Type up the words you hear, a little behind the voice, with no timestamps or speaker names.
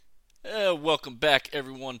Welcome back,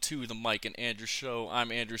 everyone, to the Mike and Andrew Show.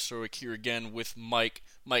 I'm Andrew Sorwick here again with Mike.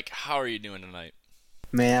 Mike, how are you doing tonight?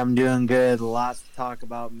 Man, I'm doing good. Lots to talk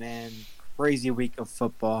about, man. Crazy week of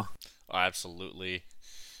football. Oh, absolutely.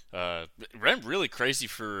 Ran really crazy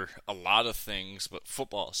for a lot of things, but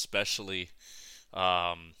football especially.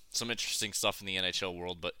 Some interesting stuff in the NHL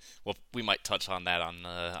world, but we might touch on that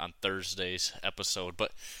on Thursday's episode.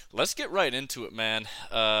 But let's get right into it, man.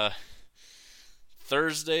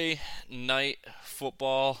 Thursday night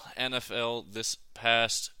football, NFL this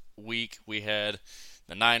past week, we had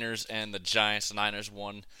the Niners and the Giants. The Niners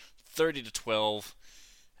won 30-12,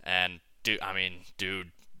 and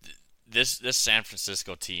dude, this San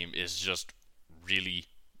Francisco team is just really,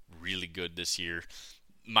 really good this year.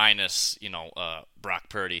 Minus, Brock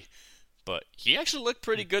Purdy, but he actually looked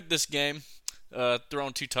pretty good this game,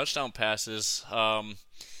 throwing 2 touchdown passes. The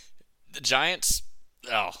Giants,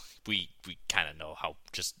 we kind of know how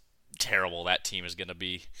just terrible that team is going to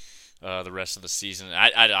be the rest of the season.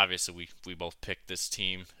 I obviously we both picked this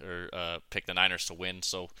team or picked the Niners to win.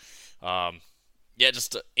 So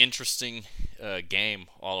just an interesting game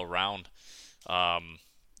all around.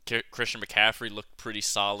 Christian McCaffrey looked pretty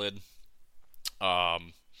solid.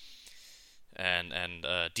 And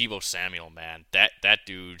Deebo Samuel, man, that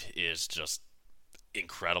dude is just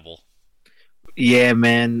incredible. Yeah,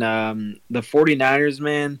 man. The 49ers,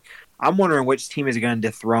 man, I'm wondering which team is going to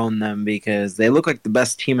dethrone them because they look like the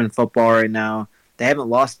best team in football right now. They haven't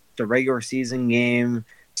lost a regular season game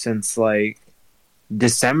since,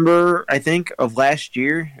 December, I think, of last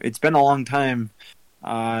year. It's been a long time.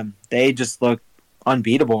 They just look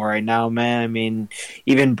unbeatable right now, man. I mean,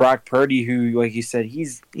 even Brock Purdy, who, like you said,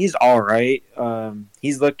 he's all right.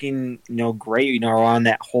 He's looking, great, on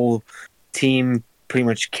that whole team pretty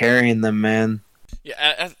much carrying them, man.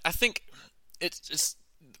 Yeah, I think it's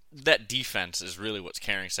that defense is really what's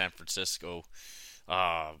carrying San Francisco.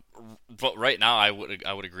 But right now, I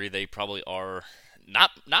would agree they probably are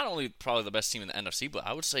not only probably the best team in the NFC, but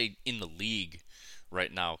I would say in the league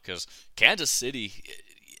right now because Kansas City,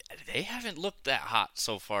 they haven't looked that hot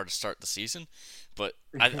so far to start the season. But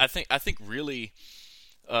I think really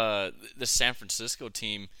the San Francisco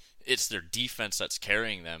team, it's their defense that's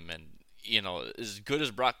carrying them. And as good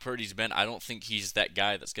as Brock Purdy's been, I don't think he's that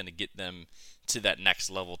guy that's going to get them to that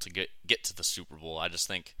next level to get to the Super Bowl. I just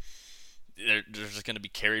think they're just going to be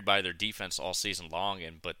carried by their defense all season long.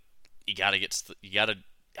 But you got to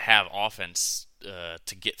have offense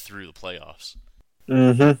to get through the playoffs.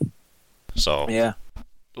 Mm-hmm. So yeah,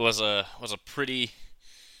 it was a pretty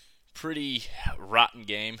rotten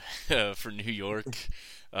game for New York.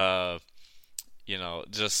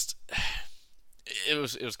 Just. It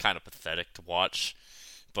was kind of pathetic to watch,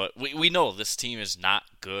 but we know this team is not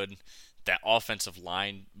good. That offensive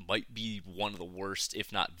line might be one of the worst,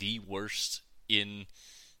 if not the worst, in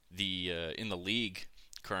the league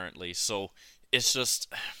currently. So it's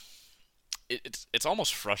just it's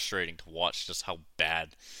almost frustrating to watch just how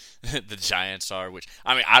bad the Giants are. Which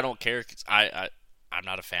I don't care. 'Cause I'm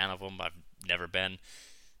not a fan of them. I've never been.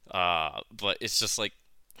 But it's just like,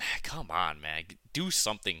 come on, man, do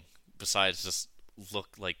something besides just look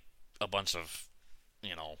like a bunch of,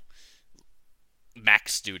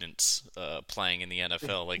 max students playing in the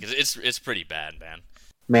NFL. Like it's pretty bad, man.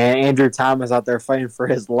 Man, Andrew Thomas out there fighting for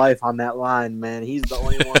his life on that line, man. He's the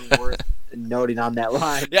only one worth noting on that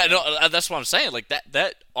line. Yeah, no, that's what I'm saying. Like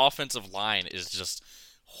that offensive line is just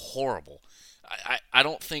horrible. I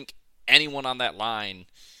don't think anyone on that line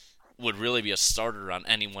would really be a starter on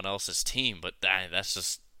anyone else's team, but that's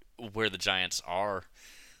just where the Giants are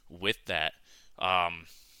with that. The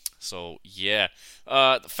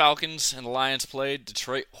Falcons and the Lions played.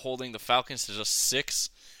 Detroit holding the Falcons to just 6,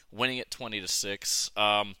 winning it 20-6.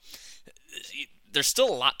 There's still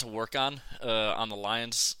a lot to work on the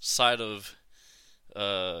Lions side of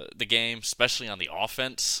the game, especially on the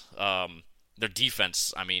offense. Their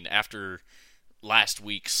defense, after last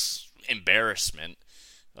week's embarrassment,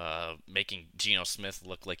 making Geno Smith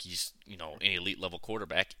look like he's, an elite level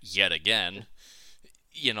quarterback yet again,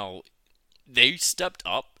 they stepped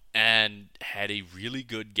up and had a really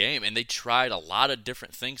good game, and they tried a lot of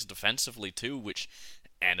different things defensively too, which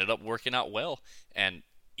ended up working out well. And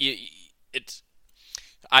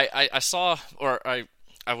I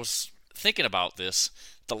was thinking about this.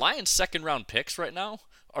 The Lions' second round picks right now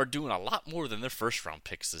are doing a lot more than their first round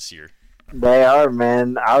picks this year. They are,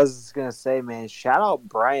 man. I was just going to say, man, shout out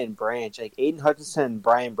Brian Branch. Like, Aiden Hutchinson and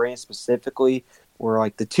Brian Branch specifically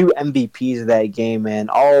were, the 2 MVPs of that game, man,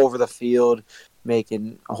 all over the field,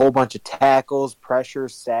 making a whole bunch of tackles, pressure,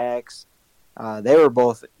 sacks. They were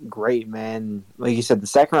both great, man. Like you said, the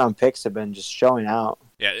second-round picks have been just showing out.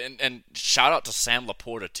 Yeah, and shout out to Sam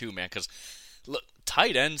Laporta too, man, because look,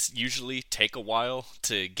 tight ends usually take a while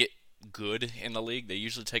to get good in the league. They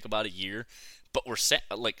usually take about a year. But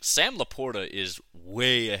like Sam Laporta is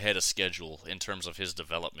way ahead of schedule in terms of his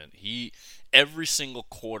development. He every single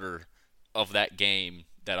quarter of that game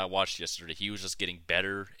that I watched yesterday, he was just getting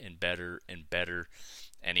better and better and better.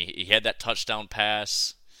 And he had that touchdown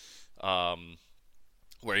pass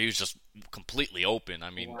where he was just completely open. I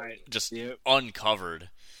mean, Right. just Yep. uncovered.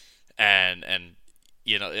 And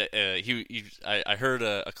you know, I heard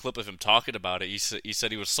a clip of him talking about it. He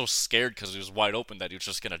said he was so scared because he was wide open that he was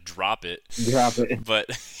just gonna drop it. Drop it. But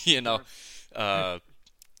you know, uh,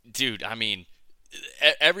 dude, I mean,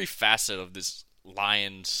 every facet of this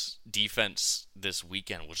Lions defense this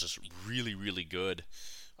weekend was just really, really good.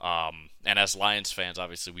 And as Lions fans,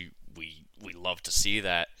 obviously, we love to see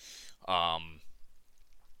that.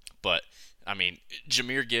 But I mean,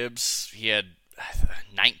 Jahmyr Gibbs, he had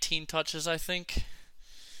 19 touches, I think.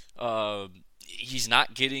 He's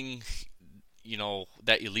not getting,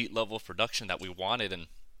 that elite level of production that we wanted, and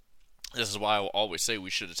this is why I will always say we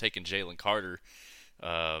should have taken Jalen Carter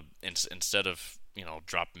instead of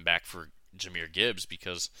dropping back for Jahmyr Gibbs,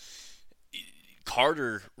 because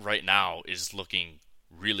Carter right now is looking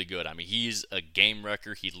really good. I mean, he's a game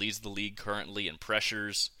wrecker. He leads the league currently in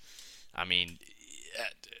pressures. I mean,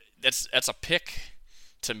 that's a pick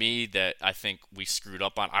to me that I think we screwed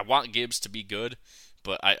up on. I want Gibbs to be good,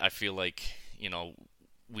 but I feel like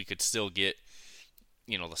we could still get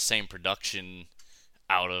the same production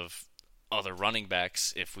out of other running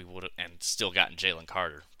backs if we would have and still gotten Jalen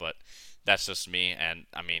Carter. But that's just me. And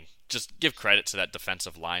I mean, just give credit to that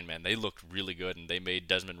defensive line, man. They looked really good, and they made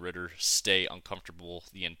Desmond Ridder stay uncomfortable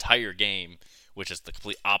the entire game, which is the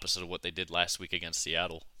complete opposite of what they did last week against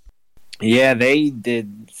Seattle. Yeah, they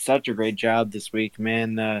did such a great job this week,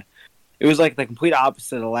 man. It was like the complete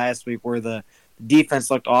opposite of last week, where the defense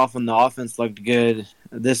looked off and the offense looked good.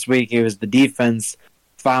 This week, it was the defense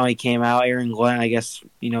finally came out. Aaron Glenn, I guess,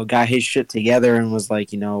 got his shit together and was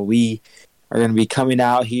like, we are going to be coming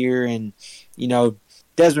out here. And,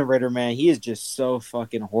 Desmond Ridder, man, he is just so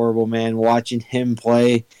fucking horrible, man. Watching him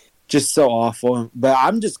play, just so awful. But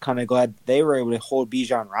I'm just kind of glad they were able to hold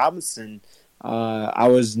Bijan Robinson. I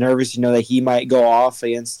was nervous, that he might go off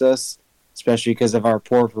against us, especially because of our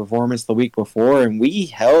poor performance the week before. And we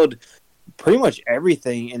held pretty much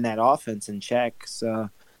everything in that offense in check. So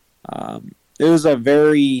it was a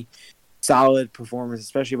very solid performance,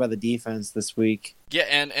 especially by the defense this week. Yeah,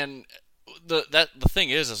 and the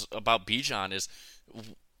thing is about Bijan is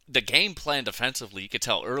the game plan defensively. You could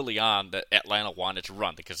tell early on that Atlanta wanted to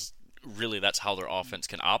run, because really that's how their offense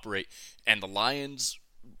can operate. And the Lions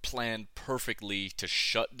planned perfectly to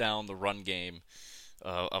shut down the run game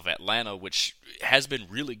of Atlanta, which has been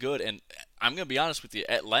really good. And I'm going to be honest with you,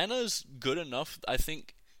 Atlanta's good enough, I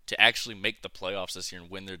think, to actually make the playoffs this year and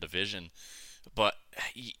win their division. But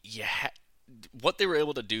what they were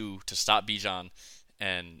able to do to stop Bijan,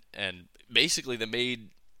 and basically they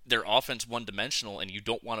made their offense one-dimensional, and you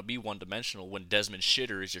don't want to be one-dimensional when Desmond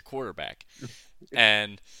Shitter is your quarterback.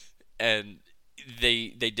 and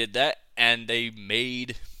they did that, and they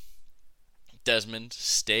made Desmond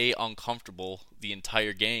stay uncomfortable the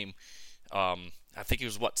entire game. I think it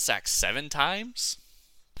was sacked 7 times.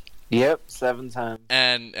 Yep, 7 times.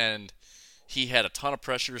 And he had a ton of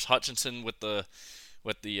pressures. Hutchinson with the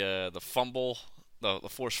fumble, the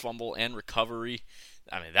forced fumble and recovery.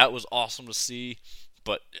 I mean, that was awesome to see.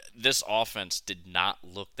 But this offense did not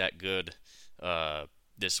look that good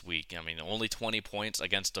this week. I mean, only 20 points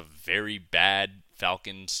against a very bad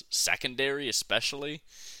Falcons secondary, especially.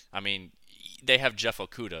 I mean, they have Jeff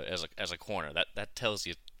Okudah as a corner. That tells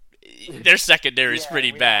you their secondary is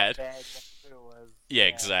pretty bad. Yeah,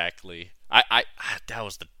 exactly. I that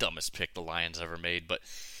was the dumbest pick the Lions ever made. But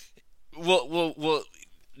we'll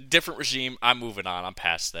different regime. I'm moving on. I'm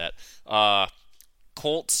past that.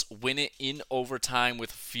 Colts win it in overtime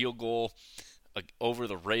with a field goal over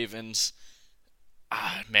the Ravens.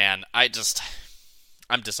 Man,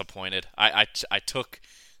 I'm disappointed. I took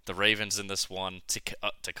the Ravens in this one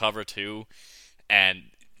to cover 2, and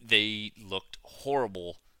they looked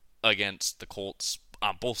horrible against the Colts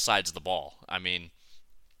on both sides of the ball. I mean,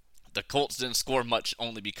 the Colts didn't score much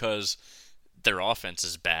only because their offense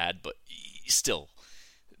is bad, but still,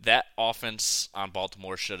 that offense on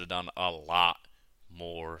Baltimore should have done a lot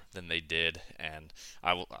more than they did. And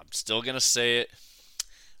I'm still going to say it.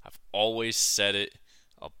 I've always said it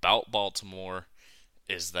about Baltimore,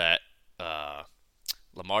 is that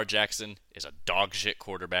Lamar Jackson is a dog shit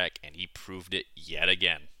quarterback, and he proved it yet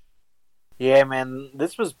again. Yeah, man,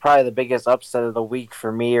 this was probably the biggest upset of the week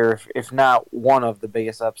for me, or if not one of the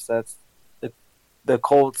biggest upsets. The the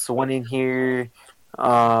Colts winning here.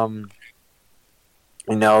 Um,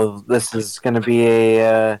 this is going to be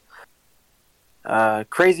a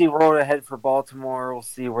crazy road ahead for Baltimore. We'll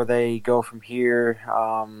see where they go from here.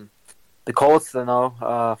 The Colts, coming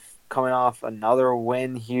off another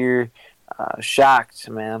win here. Shocked,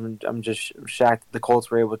 man. I'm just shocked that the Colts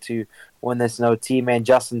were able to win this in OT, man.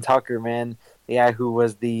 Justin Tucker, man, the guy who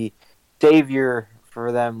was the savior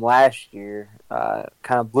for them last year,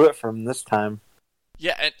 kind of blew it for him this time.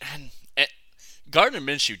 Yeah, and Gardner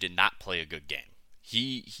Minshew did not play a good game.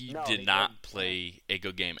 He No, did he not didn't. play a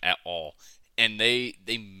good game at all, and they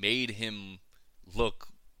made him look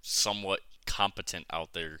somewhat competent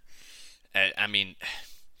out there. I mean,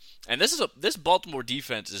 and this Baltimore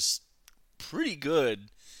defense is pretty good,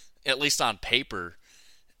 at least on paper,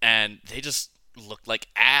 and they just looked like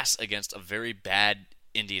ass against a very bad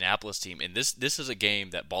Indianapolis team. And this is a game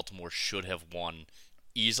that Baltimore should have won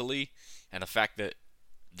easily, and the fact that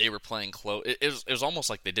they were playing close, it was almost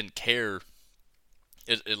like they didn't care.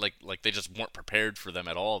 Like they just weren't prepared for them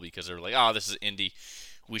at all because they were like, oh, this is Indy,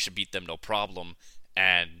 we should beat them no problem.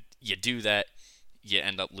 And you do that, you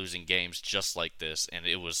end up losing games just like this, and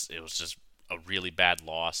it was just a really bad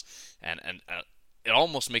loss, and it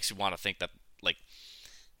almost makes you want to think that like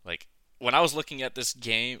when I was looking at this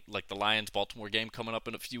game, like the Lions Baltimore game coming up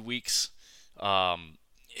in a few weeks, I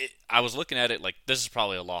was looking at it like this is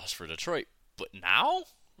probably a loss for Detroit, but now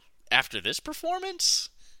after this performance,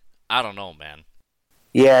 I don't know, man.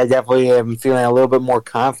 Yeah, I definitely am feeling a little bit more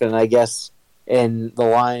confident, I guess, in the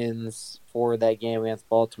Lions for that game against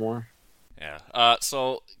Baltimore. Yeah.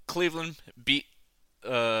 So Cleveland beat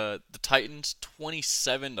the Titans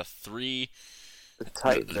 27-3. The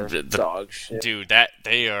Titans are dog shit. Dude, that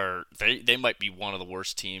they might be one of the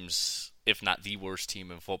worst teams, if not the worst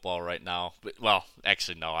team in football right now. But, well,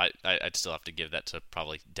 actually no, I'd still have to give that to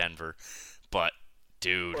probably Denver. But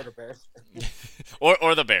dude, Or the Bears.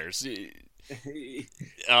 or the Bears.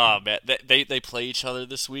 Oh man, they play each other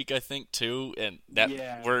this week, I think too, and that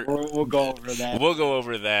Yeah, we'll go over that. we'll go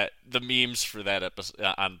over that. The memes for that episode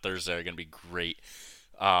on Thursday are gonna be great.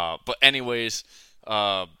 But anyways,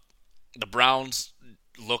 the Browns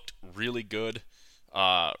looked really good.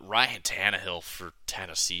 Ryan Tannehill for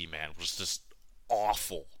Tennessee, man, was just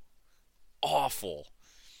awful, awful.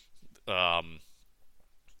 And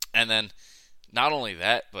then not only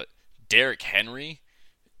that, but Derrick Henry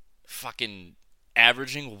fucking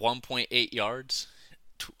averaging 1.8 yards,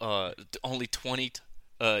 only 20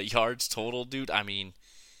 yards total, dude. I mean,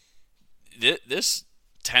 this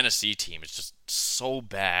Tennessee team is just so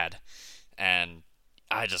bad, and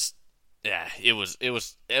I just, yeah, it was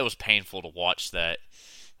painful to watch that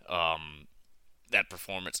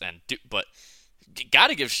performance. But got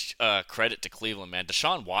to give credit to Cleveland, man.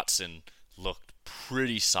 Deshaun Watson looked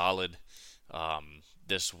pretty solid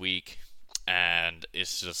this week, and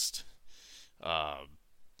it's just,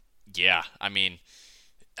 yeah. I mean,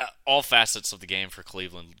 all facets of the game for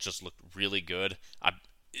Cleveland just looked really good.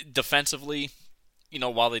 Defensively,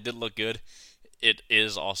 while they did look good, it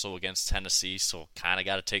is also against Tennessee, so kind of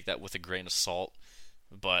got to take that with a grain of salt.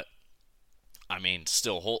 But I mean,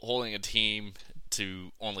 still holding a team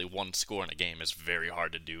to only one score in a game is very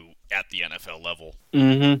hard to do at the NFL level.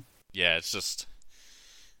 Mm-hmm. Yeah, it's just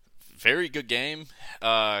very good game.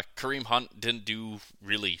 Kareem Hunt didn't do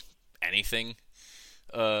really anything,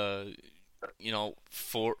 for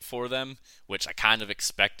them, which I kind of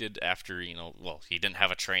expected after, well, he didn't have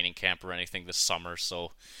a training camp or anything this summer,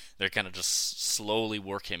 so they're kind of just slowly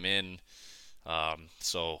work him in.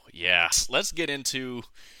 So yeah, let's get into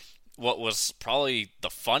what was probably the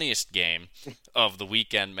funniest game of the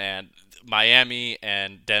weekend, man. Miami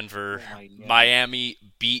and Denver. Oh my God. Miami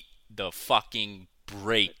beat the fucking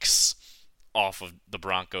brakes off of the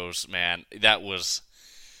Broncos, man.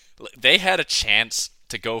 They had a chance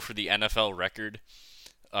to go for the NFL record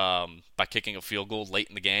by kicking a field goal late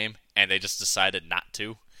in the game, and they just decided not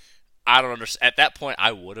to. I don't understand. At that point,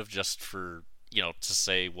 I would have, just for, to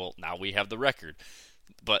say, well, now we have the record.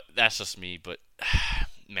 But that's just me. But,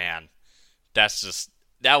 man, that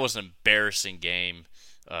was an embarrassing game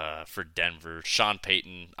for Denver. Sean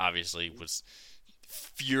Payton, obviously, was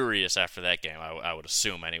furious after that game, I would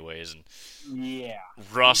assume anyways. And Yeah.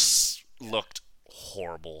 Russ looked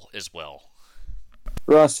horrible as well.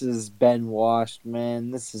 Russ has been washed,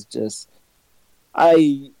 man. This is just...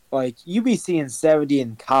 you be seeing 70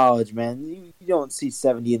 in college, man. You don't see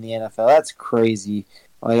 70 in the NFL. That's crazy.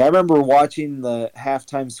 I remember watching the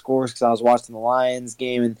halftime scores because I was watching the Lions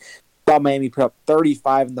game and saw Miami put up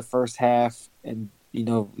 35 in the first half and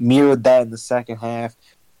mirrored that in the second half.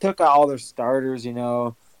 Took out all their starters,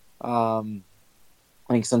 I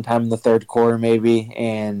think sometime in the third quarter maybe,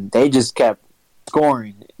 and they just kept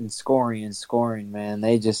scoring and scoring and scoring, man.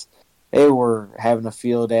 They were having a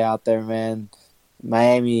field day out there, man.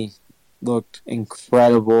 Miami looked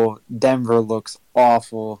incredible. Denver looks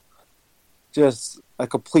awful. Just a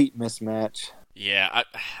complete mismatch. Yeah,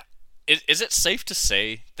 is it safe to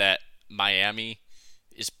say that Miami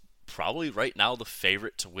is probably right now the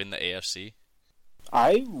favorite to win the AFC?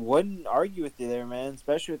 I wouldn't argue with you there, man,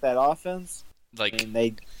 especially with that offense. I Like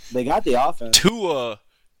mean, they got the offense. Tua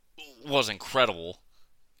was incredible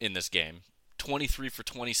in this game. 23 for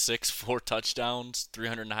 26, 4 touchdowns,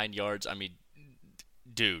 309 yards. I mean,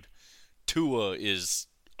 dude, Tua is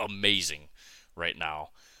amazing right now.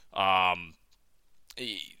 Um,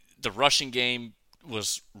 the rushing game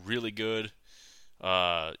was really good.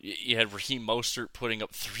 You had Raheem Mostert putting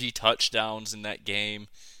up 3 touchdowns in that game.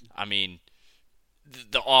 I mean, the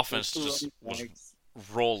The offense two just running was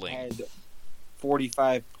backs rolling. had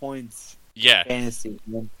 45 points Yeah, fantasy.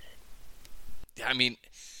 Man. I mean,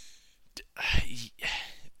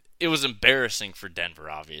 it was embarrassing for Denver,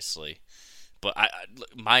 obviously. But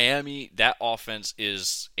Miami, that offense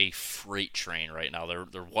is a freight train right now.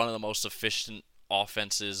 They're one of the most efficient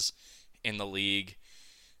offenses in the league,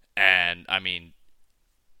 and I mean,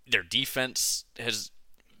 their defense has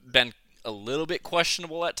been a little bit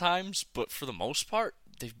questionable at times, but for the most part,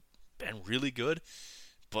 they've been really good.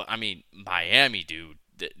 But I mean, Miami, dude,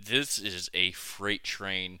 this is a freight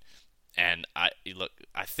train. And I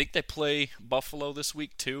think they play Buffalo this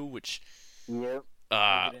week too, which Yep.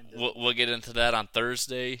 We'll get into that. we'll get into that on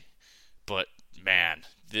Thursday. But man,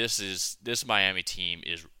 this Miami team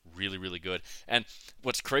is really really good. And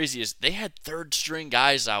what's crazy is they had third string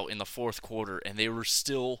guys out in the fourth quarter, and they were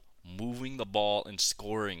still moving the ball and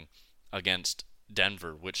scoring against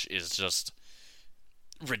Denver, which is just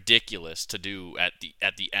ridiculous to do at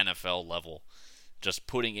the NFL level. Just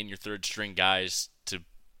putting in your third string guys to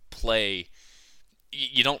play,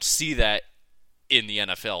 you don't see that in the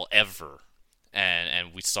NFL ever,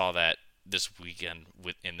 and we saw that this weekend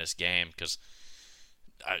in this game because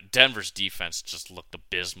Denver's defense just looked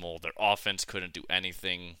abysmal. Their offense couldn't do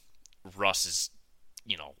anything. Russ is,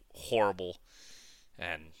 horrible,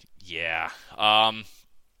 and yeah,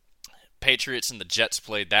 Patriots and the Jets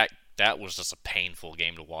played that. That was just a painful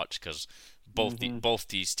game to watch because both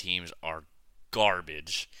these teams are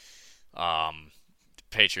garbage.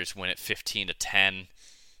 Patriots win it 15-10.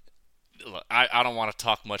 Look, I don't want to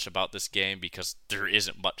talk much about this game because there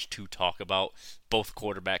isn't much to talk about. Both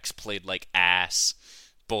quarterbacks played like ass.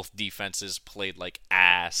 Both defenses played like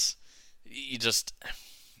ass. You just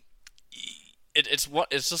it's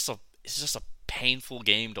just a painful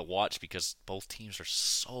game to watch because both teams are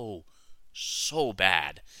so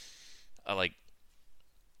bad. Like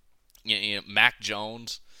Mac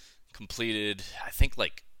Jones completed I think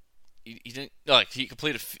like he didn't like he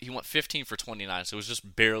went 15 for 29, so it was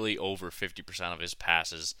just barely over 50% of his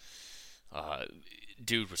passes.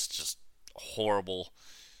 Dude was just horrible.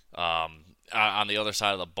 On the other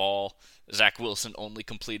side of the ball, Zach Wilson only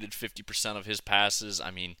completed 50% of his passes. I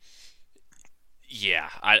mean, yeah,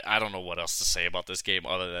 I don't know what else to say about this game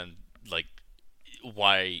other than like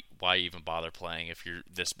why even bother playing if you're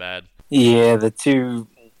this bad? Yeah, the two.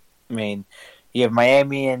 I mean, you have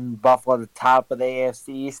Miami and Buffalo at the top of the AFC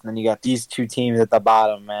East, and then you got these two teams at the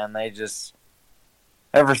bottom. Man, they just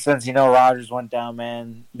ever since Rodgers went down,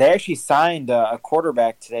 man. They actually signed a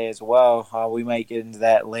quarterback today as well. We might get into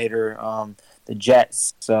that later. The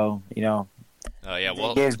Jets. So Yeah,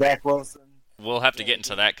 they gave Zach Wilson. we'll have to get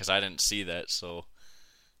into that because I didn't see that. So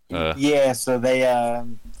Yeah, so they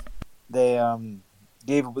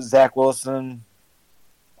gave Zach Wilson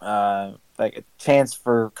like a chance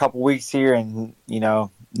for a couple weeks here, and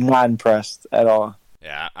not impressed at all.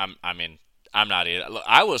 yeah, I mean, I'm not either. Look,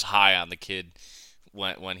 I was high on the kid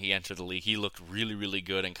when he entered the league. He looked really really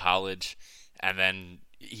good in college, and then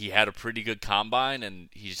he had a pretty good combine, and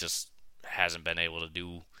he just hasn't been able to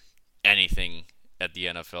do anything at the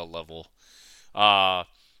NFL level.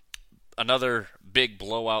 Another big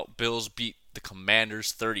blowout. Bills beat the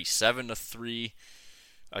Commanders 37-3.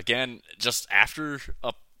 Again, just after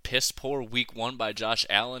a piss poor week one by Josh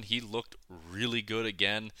Allen, he looked really good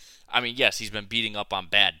again. I mean, yes, he's been beating up on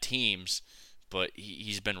bad teams, but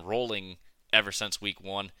he's been rolling ever since week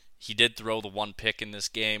one. He did throw the one pick in this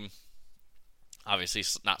game. Obviously,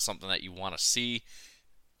 it's not something that you want to see,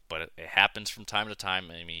 but it happens from time to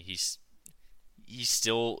time. I mean, he's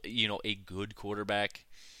still a good quarterback,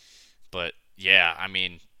 but yeah, I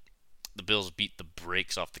mean, the Bills beat the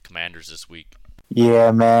brakes off the Commanders this week.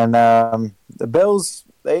 Yeah, man. The Bills,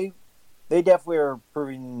 they definitely are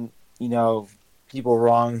proving, people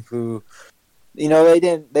wrong who,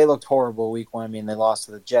 they looked horrible week one. I mean, they lost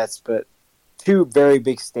to the Jets, but two very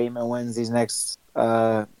big statement wins these next,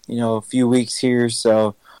 few weeks here.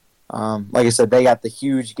 So, like I said, they got the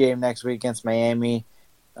huge game next week against Miami.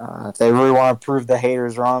 If they really want to prove the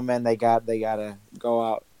haters wrong, man, they gotta go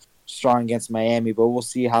out strong against Miami. But we'll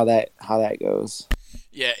see how that goes.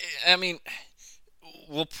 Yeah, I mean,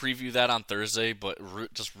 we'll preview that on Thursday, but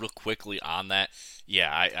just real quickly on that, yeah,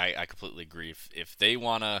 I completely agree. If they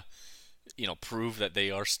want to, prove that they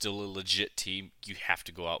are still a legit team, you have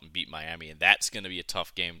to go out and beat Miami, and that's going to be a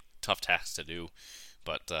tough game, tough task to do.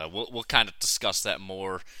 But we'll kind of discuss that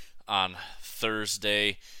more on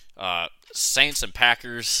Thursday. Saints and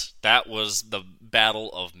Packers. That was the battle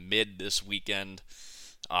of mid this weekend.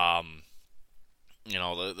 Um,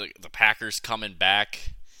 the Packers coming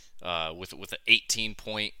back with an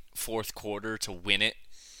 18-point fourth quarter to win it.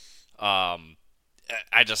 Um,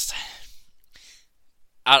 I just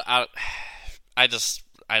I, I just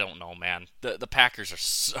I don't know, man. The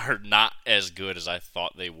Packers are not as good as I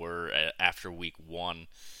thought they were after week one.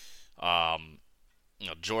 Um,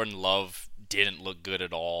 Jordan Love didn't look good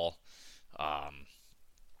at all. Um,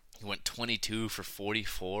 he went 22 for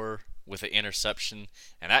 44 with an interception,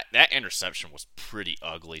 and that interception was pretty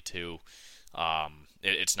ugly too.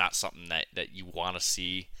 It's not something that you want to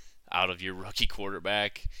see out of your rookie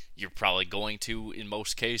quarterback. You're probably going to in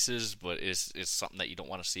most cases, but it's something that you don't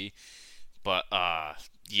want to see. But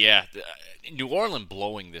yeah, New Orleans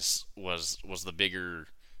blowing this was the bigger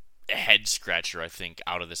head scratcher, I think,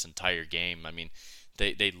 out of this entire game. I mean,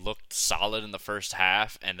 they looked solid in the first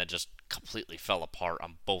half and then just completely fell apart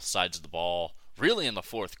on both sides of the ball, really in the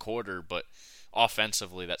fourth quarter, but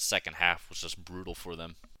offensively, that second half was just brutal for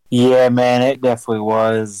them. Yeah, man, it definitely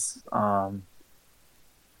was. Yeah,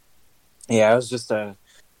 it was just a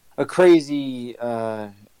crazy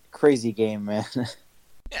game, man.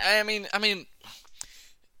 Yeah, I mean,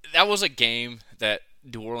 that was a game that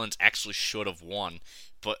New Orleans actually should have won,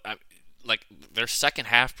 but like their second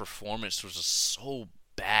half performance was just so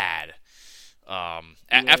bad.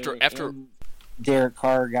 After And Derek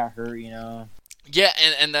Carr got hurt. yeah,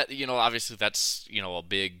 and that obviously that's a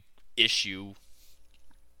big issue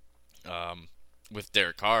with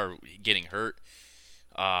Derek Carr getting hurt.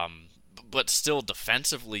 But still,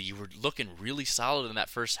 defensively, you were looking really solid in that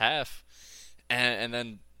first half, and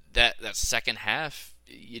then that second half,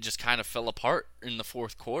 you just kind of fell apart in the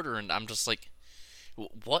fourth quarter, and I'm just like,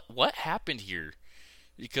 what happened here?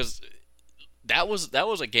 Because that was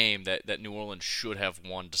a game that New Orleans should have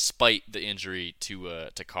won despite the injury to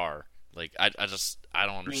Carr. Like I don't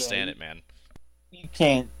Yeah, understand it, man. you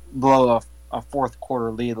can't blow a fourth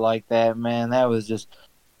quarter lead like that, man. That was just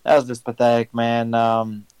pathetic, man.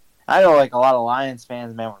 I know like a lot of Lions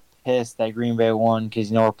fans, man, were pissed that Green Bay won because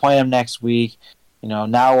we're playing them next week.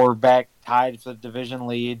 Now we're back tied for the division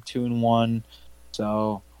lead, 2-1.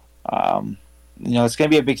 So, it's gonna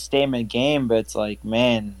be a big statement game, but it's like,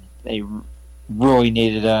 man, they really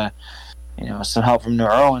needed some help from New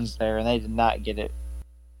Orleans there, and they did not get it.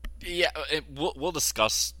 Yeah, we'll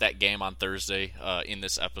discuss that game on Thursday in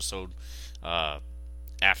this episode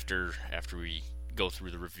after we go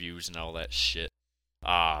through the reviews and all that shit.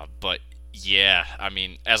 But yeah, I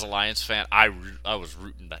mean, as a Lions fan, I was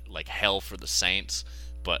rooting like hell for the Saints,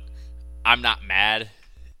 but I'm not mad,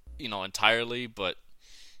 entirely. But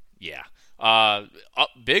yeah,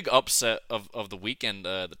 big upset of the weekend.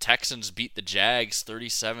 The Texans beat the Jags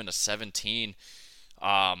 37-17.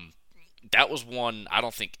 Um, that was one I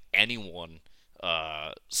don't think anyone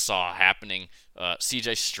saw happening.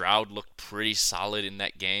 C.J. Stroud looked pretty solid in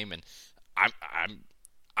that game, and I'm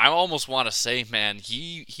I almost want to say, man,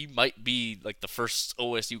 he might be like the first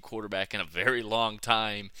OSU quarterback in a very long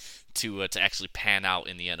time to actually pan out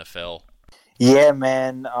in the NFL. Yeah,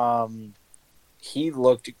 man. He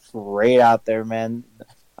looked great out there, man.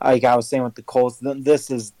 Like I was saying with the Colts, this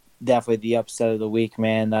is definitely the upset of the week,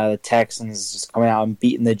 man. The Texans just coming out and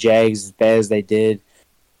beating the Jags as bad as they did.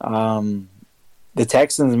 Um, the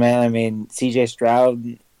Texans, man. I mean, C.J.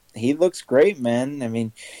 Stroud, he looks great, man. I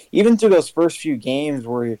mean, even through those first few games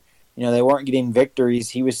where they weren't getting victories,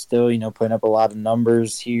 he was still putting up a lot of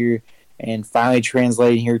numbers here, and finally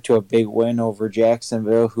translating here to a big win over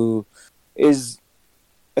Jacksonville, who is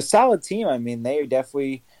a solid team. I mean, they are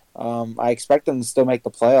definitely. I expect them to still make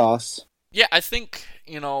the playoffs. Yeah, I think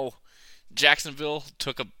Jacksonville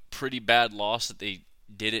took a pretty bad loss that they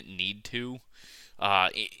didn't need to,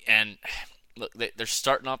 and look, they're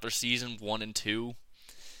starting off their season 1-2.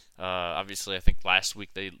 Obviously, I think last week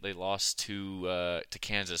they lost to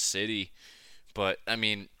Kansas City, But I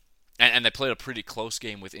mean, and they played a pretty close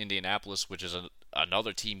game with Indianapolis, which is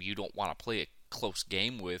another team you don't want to play a close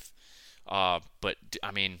game with. But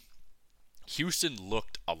I mean, Houston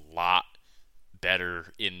looked a lot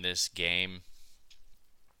better in this game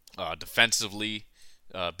defensively,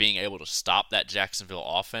 being able to stop that Jacksonville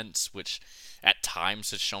offense, which at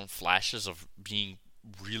times has shown flashes of being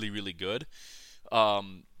really, really good.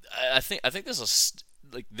 I think this is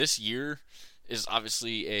like this year is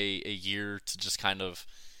obviously a year to just kind of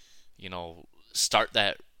start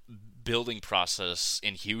that building process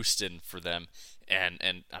in Houston for them.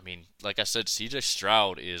 And I mean, like I said, CJ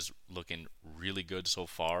Stroud is looking really good so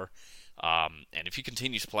far. And if he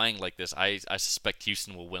continues playing like this, I suspect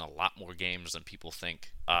Houston will win a lot more games than people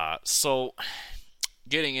think. So,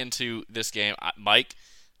 getting into this game, Mike,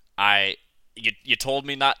 you told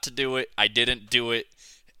me not to do it. I didn't do it,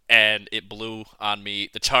 and it blew on me.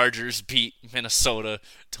 The Chargers beat Minnesota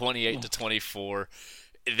 28-24.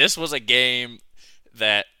 This was a game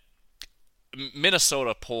that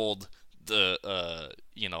Minnesota pulled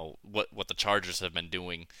what the Chargers have been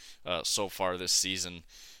doing so far this season.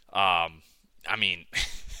 I mean,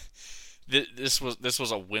 this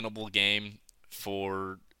was a winnable game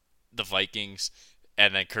for the Vikings,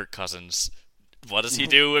 and then Kirk Cousins, what does he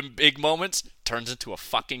do in big moments? Turns into a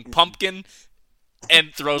fucking pumpkin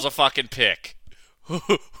and throws a fucking pick.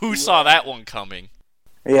 Who saw that one coming?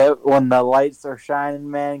 Yeah, when the lights are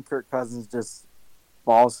shining, man, Kirk Cousins just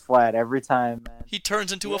falls flat every time, man. He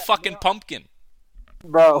turns into a fucking pumpkin.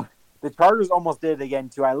 Bro, the Chargers almost did it again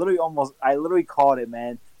too. I literally called it,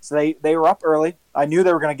 man. So they were up early. I knew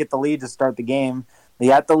they were going to get the lead to start the game. They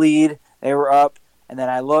got the lead. They were up, and then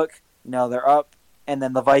I look, they're up, and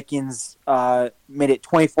then the Vikings made it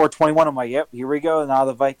 24-21. I'm like, yep, here we go. Now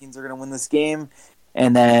the Vikings are going to win this game.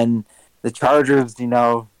 And then the Chargers,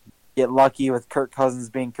 get lucky with Kirk Cousins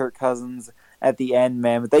being Kirk Cousins at the end,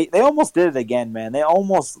 man. But they almost did it again, man. They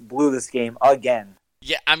almost blew this game again.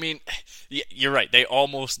 Yeah, I mean, you're right. They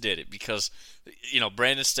almost did it because,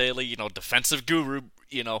 Brandon Staley, defensive guru,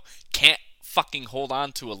 can't fucking hold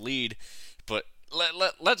on to a lead. But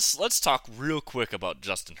let's talk real quick about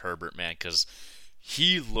Justin Herbert, man, because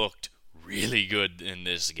he looked really good in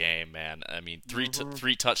this game, man. I mean,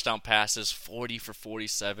 three touchdown passes, 40 for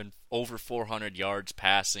 47, over 400 yards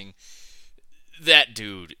passing. That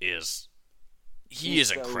dude is... He's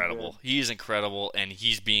so incredible. Good. He is incredible, and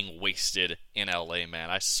he's being wasted in LA, man.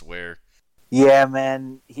 I swear. Yeah,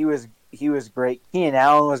 man. He was great. Keenan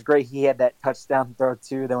Allen was great. He had that touchdown throw,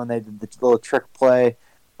 too, then when they did the little trick play.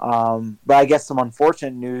 But I guess some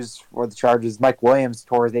unfortunate news for the Chargers. Mike Williams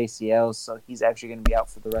tore his ACL, so he's actually going to be out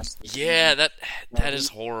for the rest of the season. Yeah, that is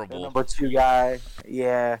horrible. The number 2 guy.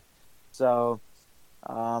 Yeah. So,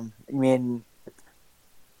 I mean,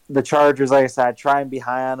 the Chargers, like I said, try and be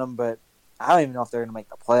high on them, but I don't even know if they're going to make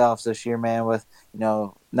the playoffs this year, man, with,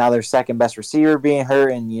 now their second best receiver being hurt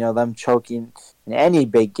and, them choking in any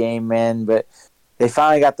big game, man. But they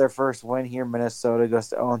finally got their first win here. Minnesota goes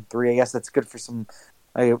to 0-3. I guess that's good for some,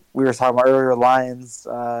 like we were talking about earlier, Lions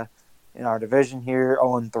in our division here,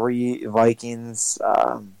 0-3 Vikings.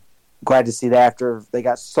 Glad to see that after they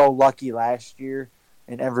got so lucky last year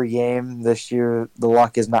in every game. This year, the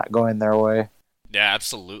luck is not going their way. Yeah,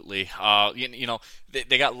 absolutely.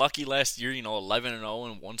 They got lucky last year,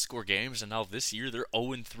 11-0 in one-score games, and now this year they're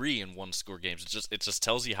 0-3 in one-score games. It just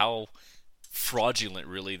tells you how fraudulent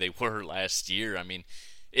really they were last year. I mean,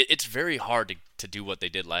 it's very hard to do what they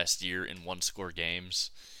did last year in one-score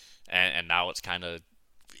games, and now it's kind of,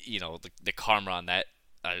 the karma on that,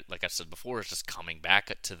 like I said before, is just coming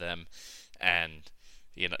back to them, and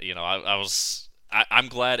I'm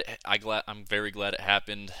very glad it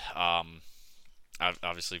happened.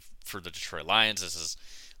 Obviously, for the Detroit Lions, this is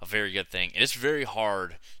a very good thing. And it's very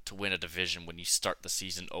hard to win a division when you start the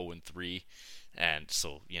season 0-3. And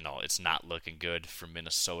so, it's not looking good for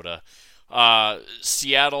Minnesota.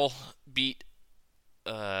 Seattle beat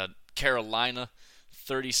Carolina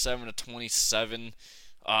 37-27.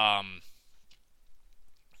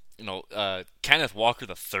 Kenneth Walker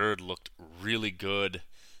III looked really good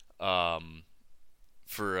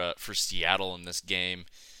for Seattle in this game.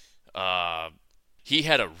 He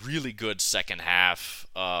had a really good second half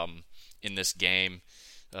in this game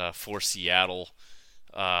for Seattle.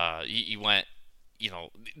 He went,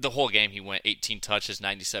 the whole game he went 18 touches,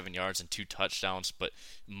 97 yards, and 2 touchdowns. But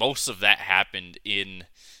most of that happened in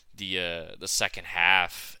the second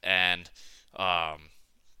half, and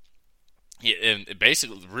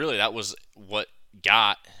basically, really, that was what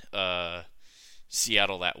got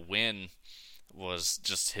Seattle that win. Was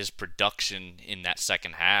just his production in that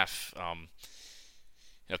second half.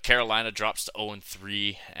 Carolina drops to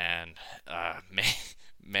 0-3, and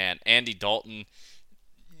man, Andy Dalton.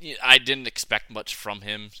 I didn't expect much from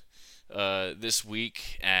him this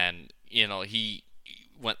week, and he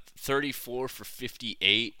went 34 for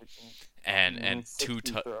 58 and two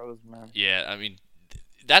 60 throws, man. yeah, I mean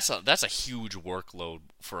that's a huge workload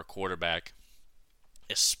for a quarterback,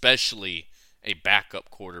 especially a backup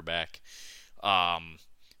quarterback. Um,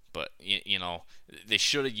 but they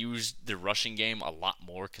should have used the rushing game a lot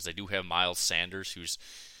more because they do have Miles Sanders, who's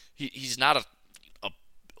he's not a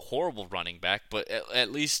horrible running back, but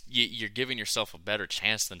at least you're giving yourself a better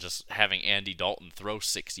chance than just having Andy Dalton throw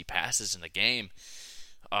 60 passes in the game.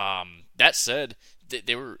 That said,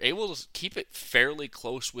 they were able to keep it fairly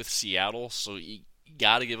close with Seattle, so you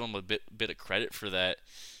got to give them a bit of credit for that.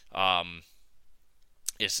 Um,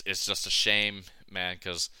 it's just a shame, man,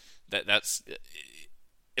 because that's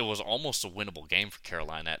it was almost a winnable game for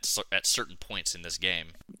Carolina at certain points in this game.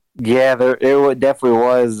 Yeah, definitely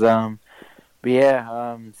was. But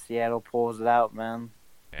yeah, Seattle pulls it out, man.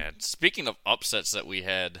 And speaking of upsets that we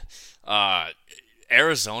had,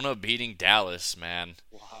 Arizona beating Dallas, man.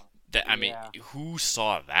 Wow. I mean, who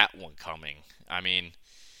saw that one coming? I mean,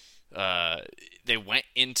 they went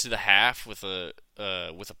into the half with a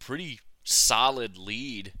pretty solid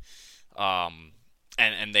lead,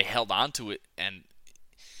 and they held on to it, and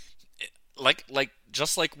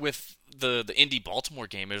just like with the Indy Baltimore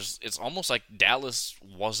game, it's almost like Dallas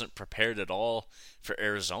wasn't prepared at all for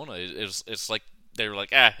Arizona. It's like they were like,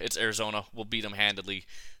 it's Arizona, we'll beat them handedly.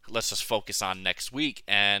 Let's just focus on next week,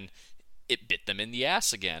 and it bit them in the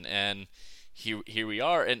ass again. And here we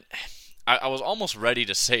are, and I was almost ready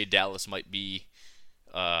to say Dallas might be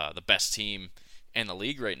the best team in the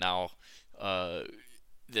league right now.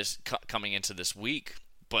 Coming into this week,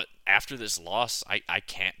 but after this loss, I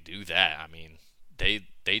can't do that. I mean, they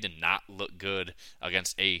did not look good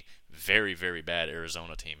against a very, very bad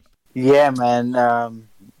Arizona team. Yeah, man.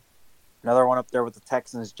 Another one up there with the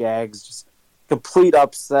Texans, Jags, just complete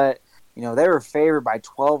upset. They were favored by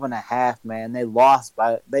 12.5, man. They lost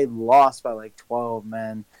by like 12,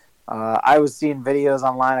 man. I was seeing videos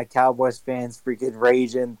online of Cowboys fans freaking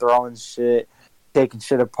raging, throwing shit, taking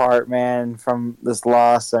shit apart, man, from this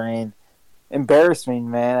loss. I mean,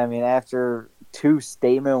 embarrassing, man. I mean, after 2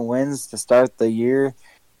 statement wins to start the year,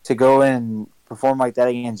 to go in and perform like that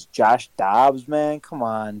against Josh Dobbs, man, come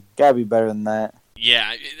on, gotta be better than that.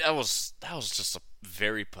 Yeah, that was just a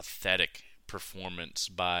very pathetic performance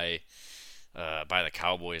by the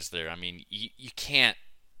Cowboys there. I mean, you can't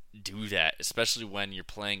do that, especially when you're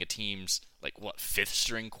playing a team's like fifth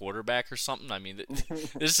string quarterback or something. I mean,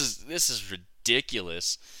 this is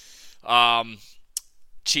ridiculous.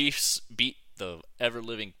 Chiefs beat the ever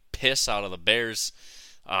living piss out of the Bears.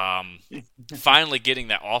 Finally getting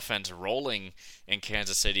that offense rolling in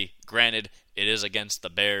Kansas City. Granted, it is against the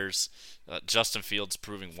Bears. Justin Fields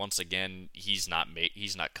proving once again he's not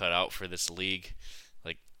cut out for this league.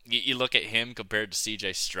 Like you look at him compared to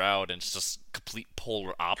C.J. Stroud, and it's just complete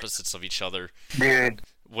polar opposites of each other. Dude,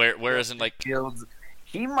 whereas in like Fields,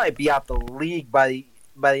 he might be out the league by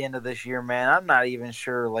the end of this year, man. I'm not even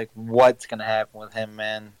sure like what's gonna happen with him,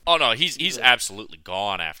 man. Oh no, he's absolutely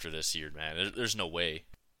gone after this year, man. There's no way.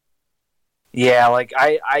 Yeah, like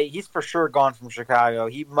he's for sure gone from Chicago.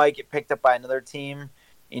 He might get picked up by another team,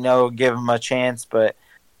 give him a chance, but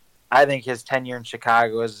I think his tenure in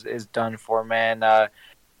Chicago is done for, man.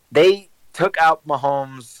 They took out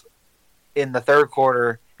Mahomes in the third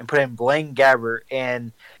quarter and put in Blaine Gabbert,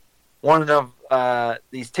 and one of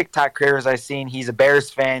these TikTok creators I've seen, he's a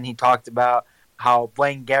Bears fan. He talked about how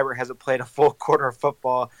Blaine Gabbert hasn't played a full quarter of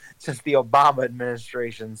football since the Obama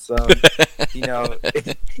administration. So,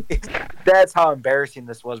 that's how embarrassing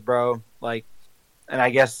this was, bro. Like, and I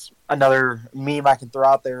guess another meme I can throw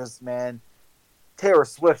out there is, man, Taylor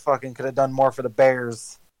Swift fucking could have done more for the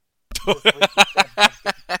Bears.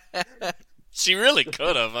 She really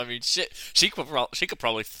could have. I mean, shit. She could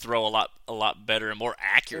probably throw a lot better and more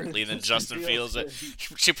accurately than Justin Fields.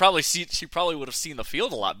 She probably would have seen the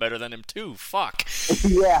field a lot better than him too. Fuck.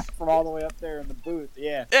 Yeah, from all the way up there in the booth.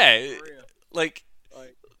 Yeah. Yeah, like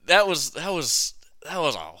that was a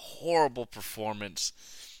horrible performance.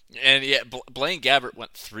 And yeah, Blaine Gabbert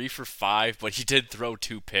went 3 for 5, but he did throw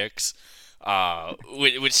 2 picks,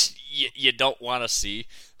 which you don't want to see.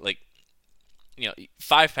 Like,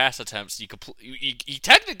 5 pass attempts. He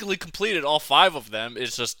technically completed all 5 of them.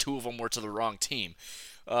 It's just 2 of them were to the wrong team.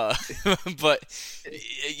 But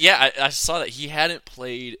yeah, I saw that he hadn't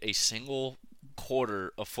played a single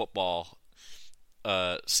quarter of football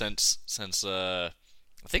since I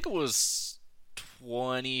think it was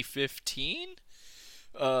 2015.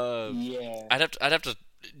 Yeah. I'd have to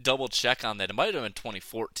double check on that. It might have been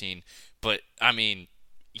 2014, but I mean,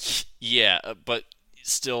 yeah, but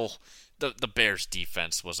still, the Bears'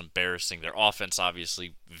 defense was embarrassing. Their offense,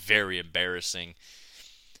 obviously, very embarrassing.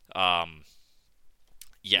 Um,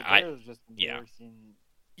 yeah, The Bears just yeah, embarrassing.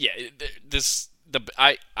 yeah.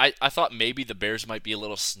 I thought maybe the Bears might be a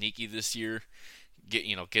little sneaky this year,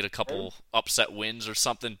 get a couple upset wins or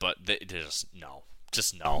something, but they just no.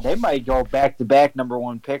 They might go back to back number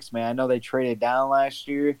one picks, man. I know they traded down last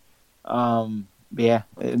year. Yeah,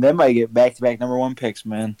 they might get back to back number one picks,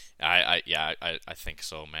 man. I think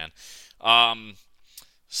so, man. Um,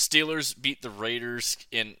 Steelers beat the Raiders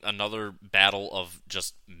in another battle of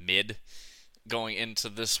just mid going into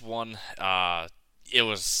this one. It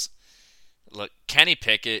was look, Kenny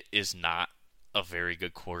Pickett is not a very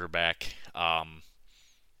good quarterback.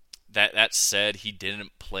 That said, he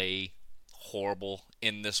didn't play horrible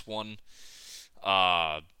in this one.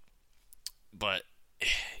 But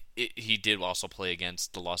he did also play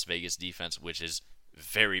against the Las Vegas defense, which is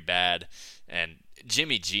very bad. And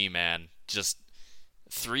Jimmy G, man, just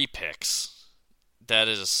 3 picks. That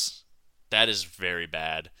is very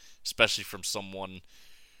bad, especially from someone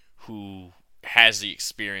who has the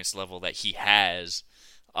experience level that he has.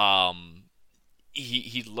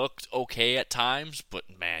 He looked okay at times, but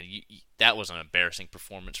man, that was an embarrassing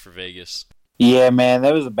performance for Vegas. Yeah, man,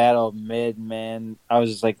 that was a battle of mid, man. I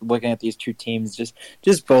was just like looking at these two teams, just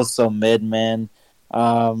both so mid, man.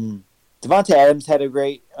 Devontae Adams had a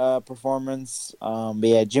great performance. But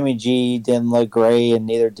yeah, Jimmy G didn't look great, and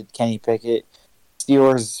neither did Kenny Pickett.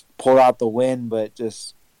 Steelers pulled out the win, but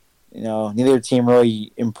just neither team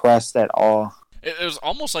really impressed at all. It was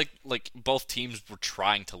almost like both teams were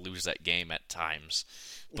trying to lose that game at times,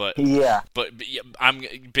 but Yeah, yeah, I'm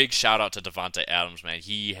big shout out to Devontae Adams, man.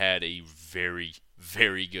 He had a very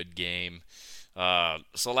very good game.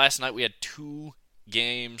 So last night we had 2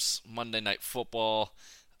 games, Monday Night Football.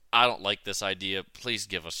 I don't like this idea. Please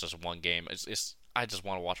give us just one game. I just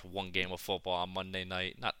want to watch one game of football on Monday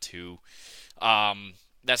night, not 2.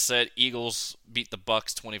 That said, Eagles beat the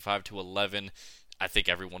Bucks 25-11. I think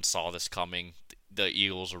everyone saw this coming. The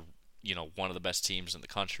Eagles are, one of the best teams in the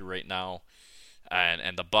country right now,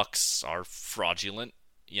 and the Bucks are fraudulent.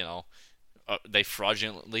 They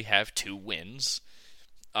fraudulently have 2 wins.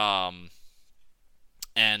 And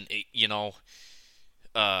the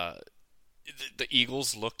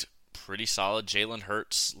Eagles looked pretty solid. Jalen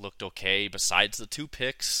Hurts looked okay. Besides the 2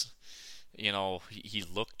 picks, he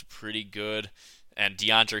looked pretty good. And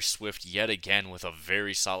DeAndre Swift yet again with a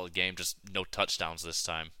very solid game, just no touchdowns this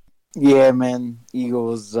time. yeah, man.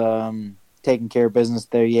 Eagles taking care of business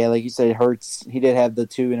there. Yeah, like you said, Hurts. He did have the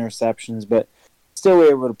 2 interceptions, but still were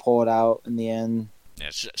able to pull it out in the end. Yeah,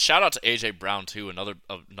 shout out to AJ Brown too.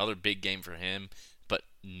 Another big game for him, but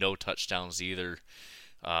no touchdowns either.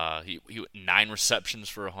 He 9 receptions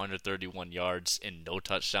for 131 yards and no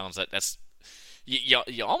touchdowns. That's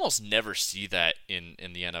you almost never see that in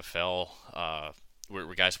the NFL,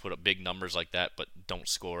 where guys put up big numbers like that but don't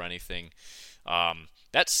score anything.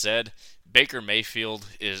 That said, Baker Mayfield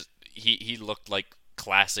he looked like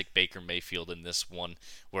classic Baker Mayfield in this one,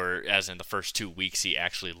 whereas in the first 2 weeks he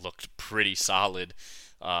actually looked pretty solid.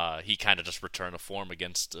 He kind of just returned to form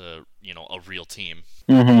against a real team.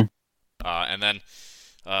 Mm-hmm. And then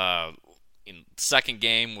in the second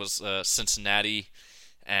game was Cincinnati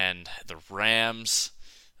and the Rams.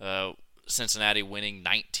 Cincinnati winning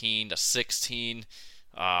 19-16.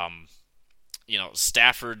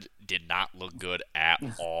 Stafford did not look good at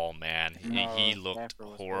all, man. No, he looked Stafford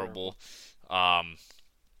was horrible. And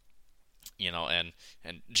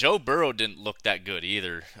Joe Burrow didn't look that good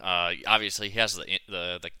either. Obviously, he has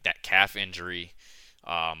that calf injury.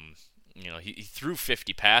 He threw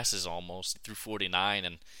 50 passes almost, threw 49,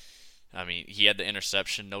 and I mean he had the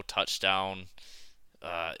interception, no touchdown.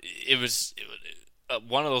 It was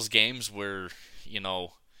one of those games where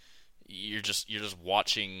you're just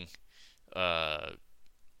watching a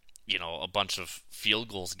bunch of field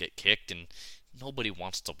goals get kicked, and nobody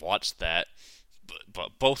wants to watch that.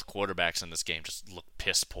 But both quarterbacks in this game just look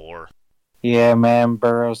piss poor. Yeah, man.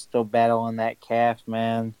 Burrow's still battling that calf,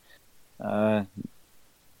 man.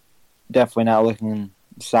 Definitely not looking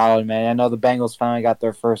solid, man. I know the Bengals finally got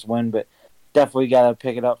their first win, but definitely got to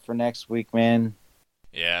pick it up for next week, man.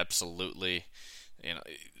 Yeah, absolutely.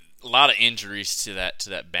 A lot of injuries to that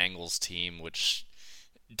Bengals team, which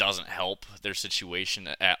doesn't help their situation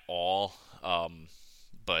at all.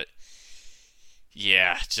 But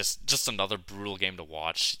yeah, just another brutal game to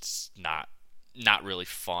watch. It's not really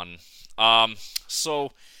fun.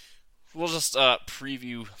 So we'll just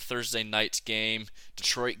preview Thursday night's game.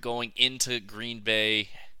 Detroit going into Green Bay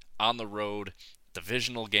on the road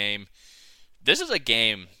divisional game. This is a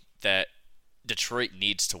game that Detroit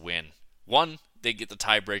needs to win. One, they get the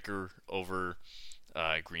tiebreaker over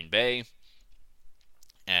Green Bay,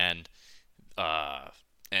 and uh,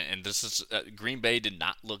 this is Green Bay did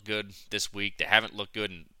not look good this week. They haven't looked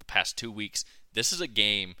good in the past 2 weeks. This is a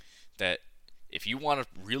game that if you want to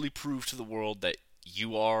really prove to the world that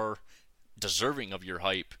you are deserving of your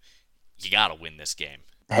hype, you gotta win this game.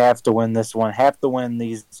 Have to win this one. Have to win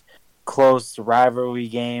these close rivalry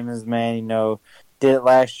games, man. Did it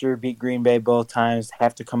last year, beat Green Bay both times.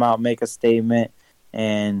 Have to come out, make a statement,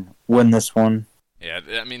 and win this one. Yeah,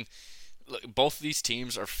 I mean, look, both these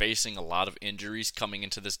teams are facing a lot of injuries coming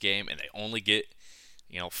into this game, and they only get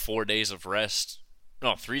 4 days of rest.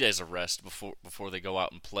 No, 3 days of rest before they go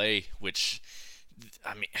out and play. Which,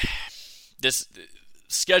 I mean, this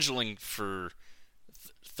scheduling for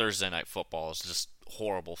Thursday night football is just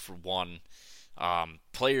horrible. For one,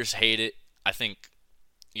 players hate it. I think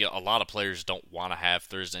a lot of players don't want to have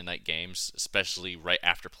Thursday night games, especially right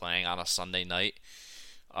after playing on a Sunday night.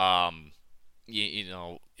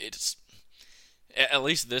 It's at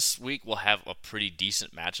least this week we'll have a pretty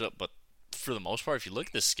decent matchup, but for the most part, if you look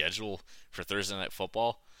at the schedule for Thursday night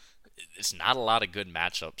football, it's not a lot of good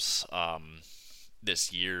matchups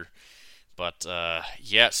this year. But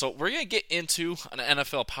so we're going to get into an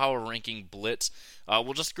NFL power ranking blitz.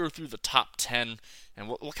 We'll just go through the top 10, and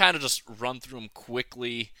we'll kind of just run through them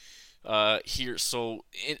quickly here. So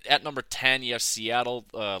at number 10, you have Seattle.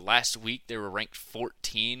 Last week they were ranked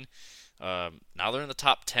 14. Now they're in the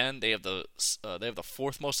top 10. They have the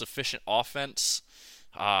fourth most efficient offense,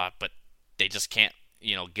 but they just can't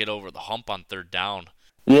get over the hump on third down.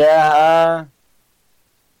 Yeah,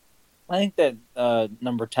 I think that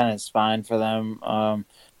number 10 is fine for them. I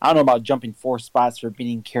don't know about jumping 4 spots for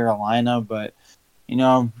beating Carolina, but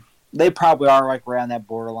they probably are like right on that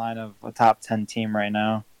borderline of a top 10 team right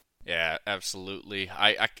now. Yeah, absolutely.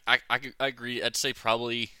 I agree. I'd say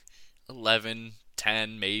probably 11,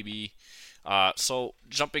 10 maybe. So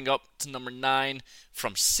jumping up to number 9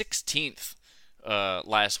 from 16th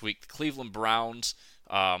last week, the Cleveland Browns.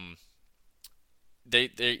 They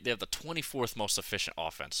have the 24th most efficient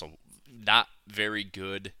offense, so not very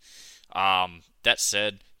good. That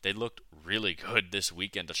said, they looked really good this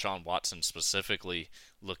weekend. Deshaun Watson specifically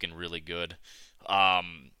looking really good,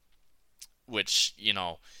 which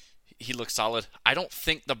he looks solid. I don't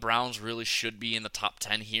think the Browns really should be in the top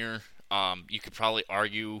 10 here. You could probably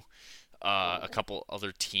argue a couple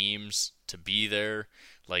other teams to be there,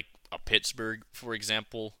 like a Pittsburgh, for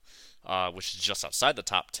example, which is just outside the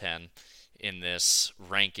top 10 in this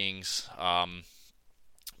rankings.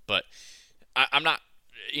 But I'm not,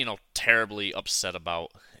 terribly upset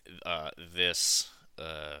about this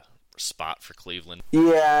spot for Cleveland.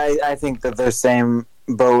 Yeah, I think that they're same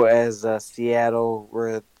boat as Seattle,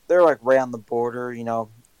 where they're like right on the border.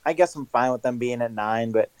 I guess I'm fine with them being at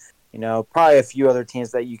 9, but probably a few other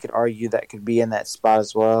teams that you could argue that could be in that spot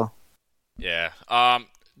as well. Yeah.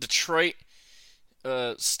 Detroit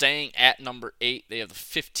staying at number 8. They have the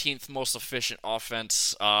 15th most efficient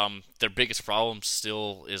offense. Their biggest problem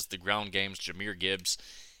still is the ground games. Jahmyr Gibbs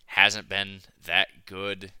hasn't been that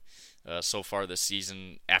good so far this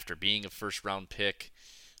season after being a first-round pick.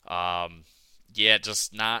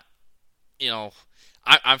 Just not,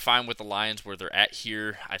 I'm fine with the Lions where they're at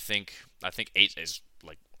here. I think 8 is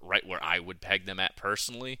like right where I would peg them at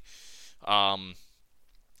personally.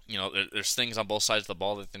 There's things on both sides of the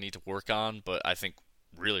ball that they need to work on, but I think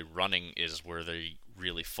really running is where they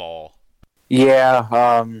really fall. Yeah,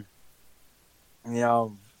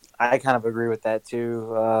 I kind of agree with that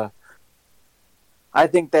too. I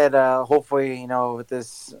think that hopefully, with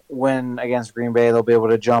this win against Green Bay, they'll be able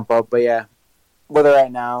to jump up. But yeah, where they're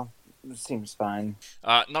at now, it seems fine.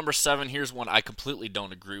 Number 7, here's one I completely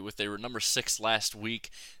don't agree with. They were number 6 last week.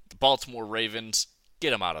 The Baltimore Ravens.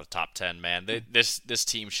 Get them out of the top 10, man. This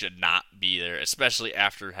team should not be there, especially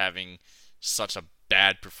after having such a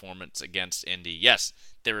bad performance against Indy. Yes,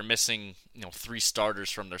 they were missing 3 starters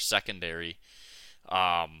from their secondary,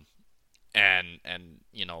 and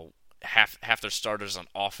half their starters on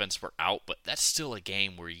offense were out. But that's still a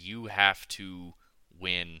game where you have to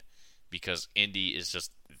win because Indy is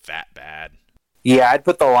just that bad. Yeah, I'd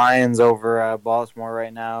put the Lions over Baltimore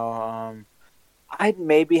right now. I'd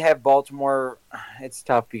maybe have Baltimore. It's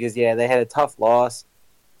tough because, they had a tough loss,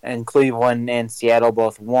 and Cleveland and Seattle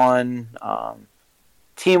both won.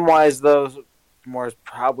 Team-wise, though, Baltimore is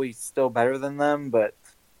probably still better than them, but,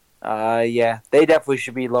 they definitely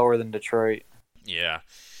should be lower than Detroit. Yeah.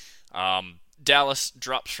 Dallas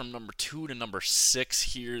drops from number 2 to number 6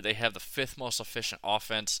 here. They have the 5th most efficient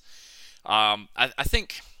offense. I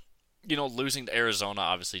think losing to Arizona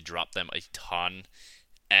obviously dropped them a ton,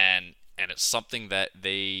 and it's something that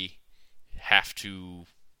they have to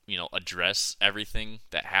address everything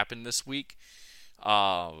that happened this week.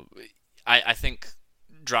 I think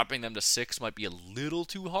dropping them to 6 might be a little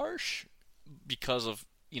too harsh because of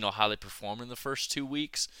how they performed in the first 2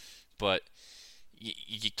 weeks, but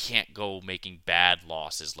you can't go making bad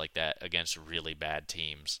losses like that against really bad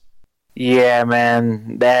teams. Yeah,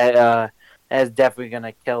 man, that's definitely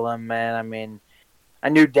gonna kill him, man. I mean, I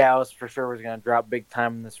knew Dallas for sure was gonna drop big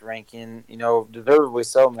time in this ranking. Deservedly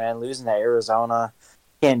so, man. Losing to Arizona,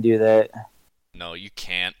 can't do that. No, you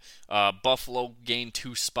can't. Buffalo gained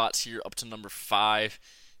 2 spots here up to number 5.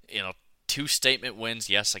 2 statement wins,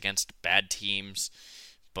 yes, against bad teams,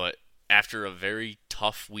 but after a very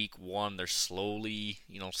tough week 1, they're slowly,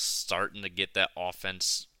 starting to get that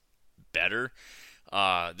offense better.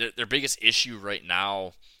 Their biggest issue right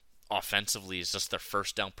now offensively is just their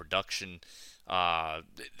first down production.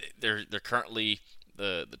 They're currently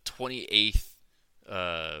the 28th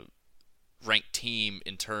ranked team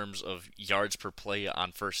in terms of yards per play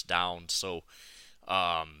on first down. So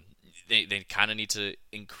they kind of need to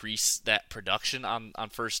increase that production on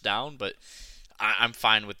first down. But I'm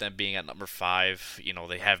fine with them being at number 5.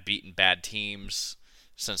 They have beaten bad teams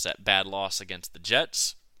since that bad loss against the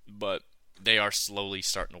Jets, but they are slowly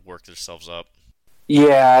starting to work themselves up.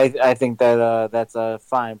 Yeah, I think that's a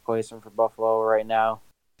fine placement for Buffalo right now.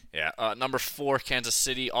 Yeah, number 4, Kansas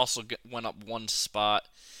City also went up 1 spot.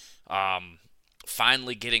 Um,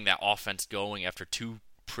 Finally getting that offense going after 2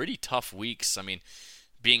 pretty tough weeks. I mean,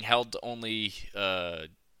 being held to only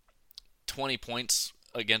 20 points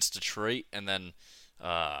against Detroit, and then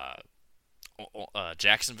uh,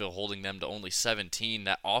 Jacksonville holding them to only 17.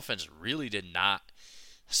 That offense really did not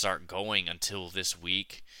start going until this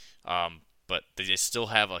week. But they still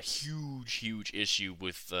have a huge issue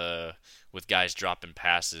with guys dropping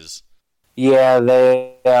passes. Yeah,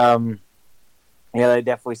 they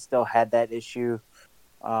definitely still had that issue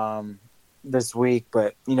this week,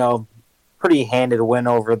 but pretty handed win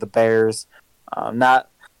over the Bears. Not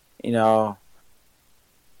you know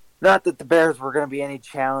not that the Bears were going to be any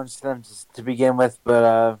challenge to them to begin with,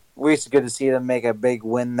 but it's good to see them make a big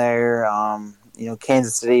win there.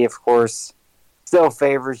 Kansas City, of course, still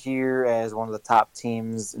favored here as one of the top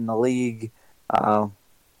teams in the league. Uh,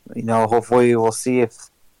 hopefully we'll see if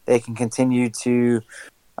they can continue to,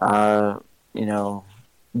 uh, you know,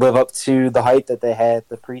 live up to the hype that they had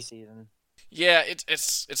the preseason. Yeah,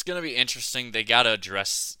 it's gonna be interesting. They gotta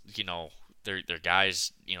address their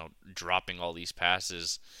guys dropping all these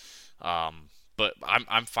passes. But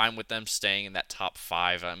I'm fine with them staying in that top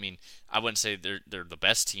 5. I mean, I wouldn't say they're the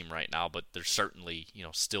best team right now, but they're certainly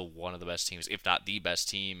still one of the best teams, if not the best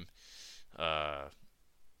team, uh,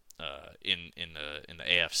 in the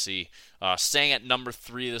AFC. Staying at number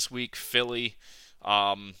 3 this week, Philly.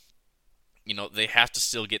 Um, they have to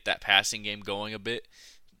still get that passing game going a bit.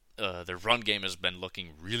 Their run game has been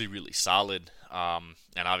looking really solid,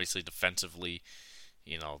 and obviously defensively,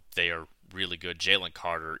 they are really good. Jalen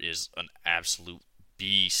Carter is an absolute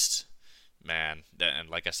beast, man. And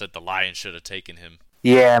like I said, the Lions should have taken him.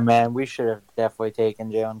 Yeah, man, we should have definitely taken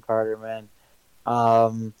Jalen Carter, man.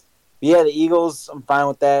 Yeah, the Eagles, I'm fine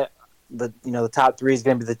with that. The top 3 is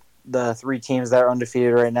going to be the 3 teams that are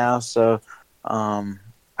undefeated right now. So, I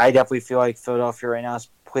definitely feel like Philadelphia right now has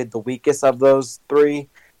played the weakest of those 3,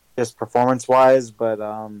 just performance wise. But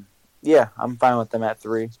yeah, I'm fine with them at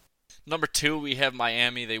 3. Number 2, we have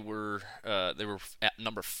Miami. They were at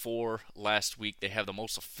number 4 last week. They have the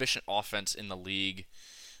most efficient offense in the league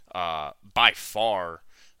by far.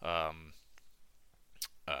 They're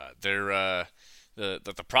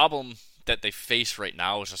the problem that they face right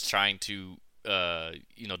now is just trying to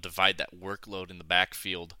divide that workload in the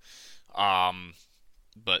backfield.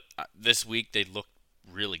 But this week they looked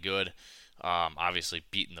really good. Obviously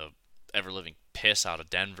beating the ever living piss out of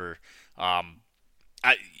Denver.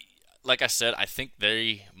 I Like I said, I think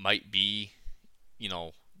they might be,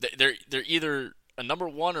 they're either a number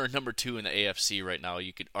 1 or a number 2 in the AFC right now.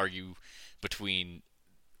 You could argue between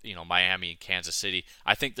Miami and Kansas City.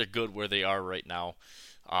 I think they're good where they are right now.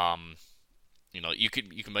 You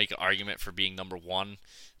can make an argument for being number 1,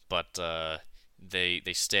 but they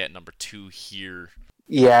stay at number 2 here.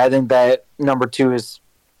 Yeah, I think that number 2 is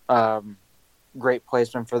great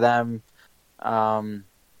placement for them.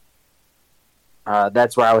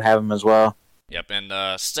 That's where I would have them as well. Yep,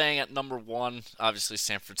 and staying at number 1, obviously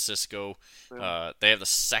San Francisco. They have the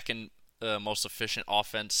second most efficient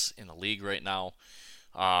offense in the league right now.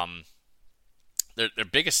 Their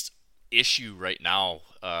biggest issue right now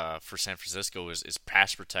for San Francisco is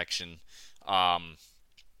pass protection.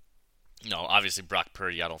 No, obviously Brock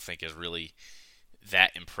Purdy I don't think is really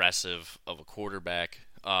that impressive of a quarterback.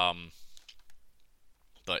 But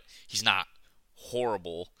he's not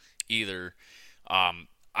horrible either. I'm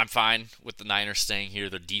fine with the Niners staying here.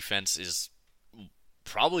 Their defense is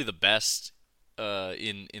probably the best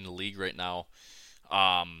in the league right now.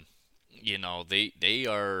 They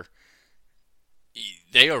are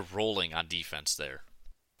rolling on defense there.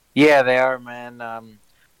 Yeah, they are, man.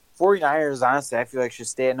 49ers, honestly, I feel like should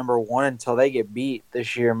stay at number one until they get beat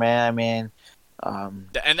this year, man. I mean,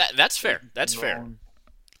 And that's fair. That's fair.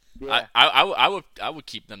 I, yeah. I, I would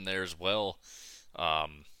keep them there as well.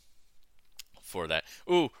 Um, for that.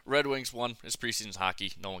 Ooh, Red Wings won. It's preseason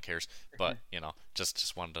hockey. No one cares. But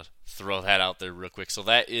just wanted to throw that out there real quick. So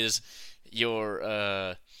that is your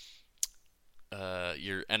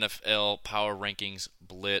NFL power rankings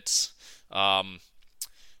blitz. Now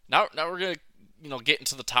we're gonna get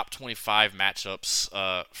into the top 25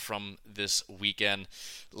 matchups from this weekend.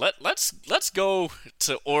 Let's go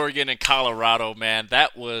to Oregon and Colorado, man.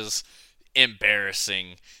 That was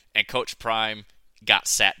embarrassing, and Coach Prime got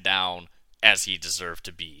sat down as he deserved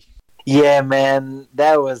to be. Yeah, man,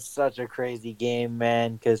 that was such a crazy game,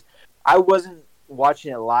 man. Because I wasn't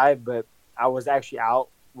watching it live, but I was actually out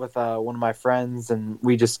with one of my friends, and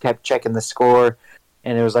we just kept checking the score.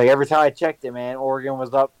 And it was like every time I checked it, man, Oregon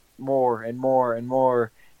was up more and more and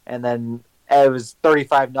more, and then it was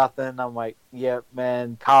 35-0. I'm like, yep,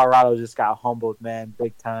 man, Colorado just got humbled, man,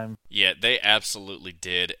 big time. Yeah, they absolutely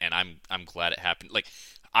did, and I'm glad it happened. Like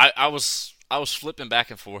I was flipping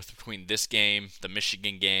back and forth between this game, the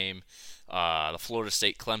Michigan game, the Florida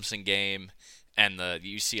State Clemson game, and the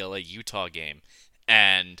UCLA Utah game.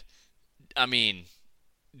 And I mean,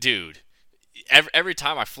 dude, every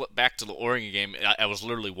time I flip back to the Oregon game, I was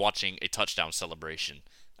literally watching a touchdown celebration.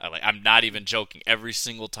 I'm not even joking. Every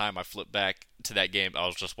single time I flip back to that game, I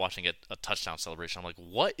was just watching a touchdown celebration. I'm like,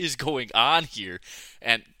 what is going on here?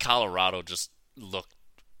 And Colorado just looked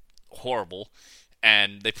horrible,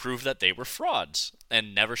 and they proved that they were frauds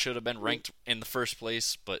and never should have been ranked in the first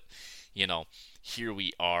place. But here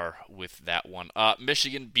we are with that one.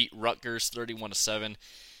 Michigan beat Rutgers 31-7.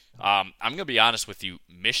 I'm gonna be honest with you.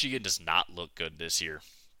 Michigan does not look good this year.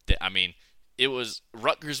 I mean,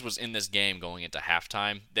 Rutgers was in this game going into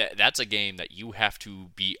halftime. That's a game that you have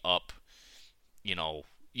to be up.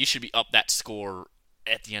 You should be up that score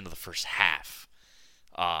at the end of the first half.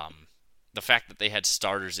 The fact that they had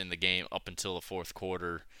starters in the game up until the fourth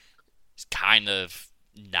quarter is kind of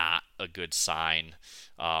not a good sign.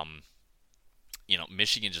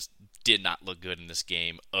 Michigan just did not look good in this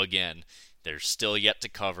game. Again, they're still yet to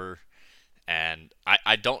cover, and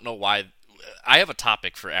I don't know why. I have a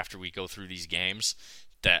topic for after we go through these games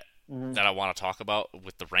that Mm-hmm. that I want to talk about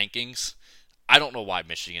with the rankings. I don't know why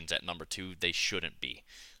Michigan's at number 2. They shouldn't be.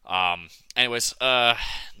 Anyways,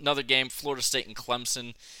 another game, Florida State and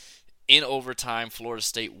Clemson. In overtime, Florida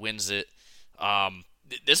State wins it.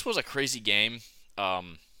 This was a crazy game.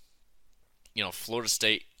 Florida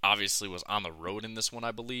State obviously was on the road in this one,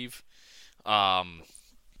 I believe. But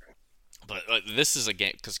this is a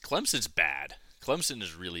game because Clemson's bad. Clemson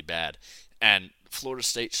is really bad, and Florida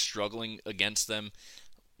State struggling against them,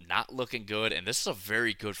 not looking good. And this is a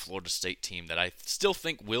very good Florida State team that I still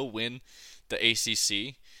think will win the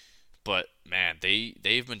ACC. But man,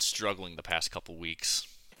 they've been struggling the past couple weeks.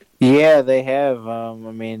 Yeah, they have. I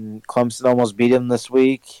mean, Clemson almost beat them this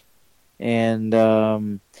week, and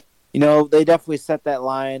they definitely set that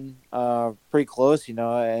line pretty close.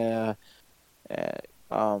 Florida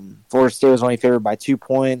State was only favored by 2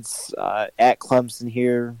 points at Clemson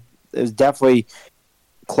here. It was definitely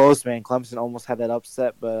close, man. Clemson almost had that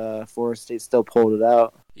upset, but Florida State still pulled it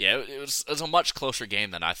out. Yeah, it was a much closer game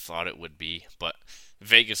than I thought it would be, but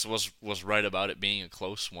Vegas was right about it being a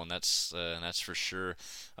close one. That's for sure.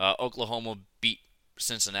 Oklahoma beat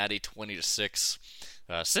Cincinnati 20-6.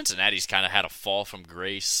 Cincinnati's kind of had a fall from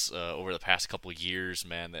grace over the past couple of years,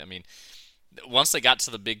 man. I mean, once they got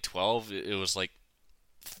to the Big 12, it was like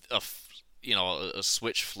a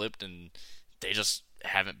switch flipped, and they just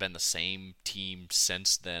haven't been the same team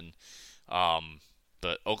since then.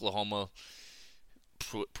 But Oklahoma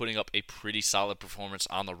putting up a pretty solid performance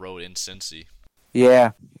on the road in Cincy.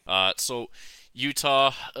 Yeah. So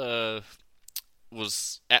Utah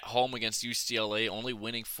was at home against UCLA, only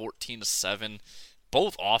winning 14-7.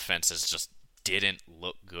 Both offenses just didn't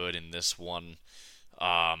look good in this one.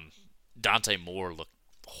 Dante Moore looked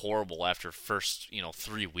horrible after first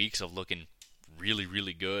 3 weeks of looking really,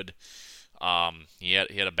 really good. He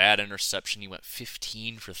had a bad interception. He went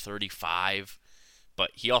 15 for 35,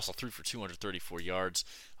 but he also threw for 234 yards.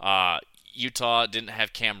 Utah didn't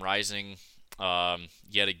have Cam Rising.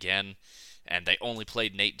 yet again, and they only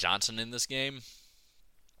played Nate Johnson in this game,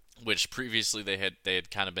 which previously they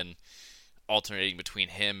had kind of been alternating between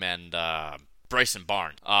him and Bryson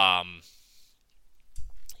Barnes.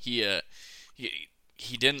 He, uh,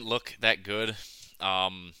 he didn't look that good.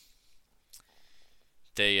 Um,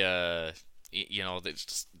 they they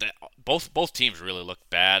just, both teams really looked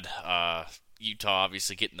bad. Utah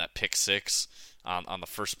obviously getting that pick six on the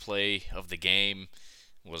first play of the game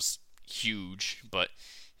was huge, but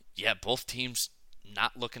yeah, both teams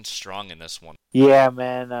not looking strong in this one. Yeah,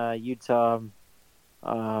 man. Utah.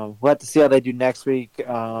 We'll have to see how they do next week.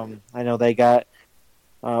 I know they got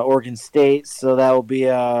Oregon State, so that will be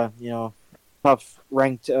a tough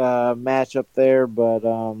ranked match up there. But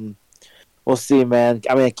we'll see, man.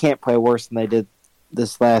 I mean, they can't play worse than they did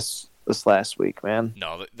this last week, man.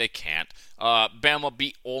 No, they can't. Bama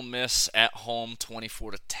beat Ole Miss at home,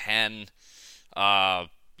 24-10.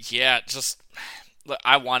 Yeah, just look,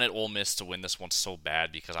 I wanted Ole Miss to win this one so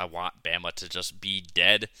bad because I want Bama to just be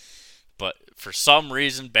dead. But for some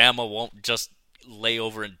reason, Bama won't just lay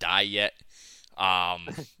over and die yet.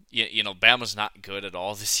 Bama's not good at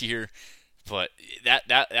all this year. But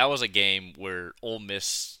that was a game where Ole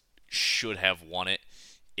Miss should have won it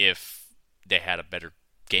if they had a better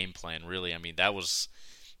game plan. Really, I mean, it was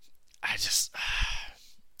just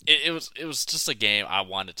a game I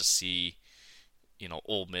wanted to see.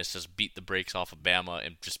 Ole Miss just beat the brakes off of Bama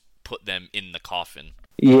and just put them in the coffin.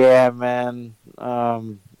 Yeah, man.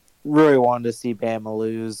 Really wanted to see Bama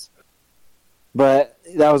lose. But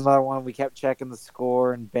that was another one. We kept checking the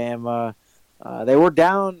score, and Bama, they were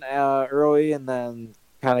down early and then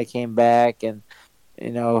kind of came back and,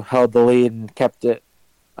 held the lead and kept it.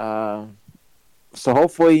 So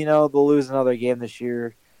hopefully, they'll lose another game this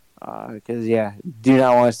year. Because, do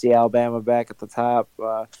not want to see Alabama back at the top.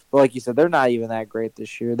 But like you said, they're not even that great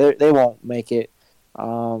this year. They won't make it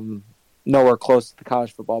nowhere close to the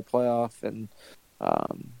college football playoff. And,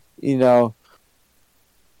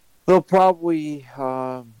 they'll probably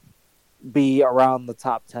be around the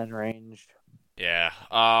top 10 range. Yeah.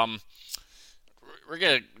 We're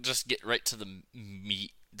going to just get right to the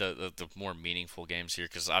meat, the more meaningful games here,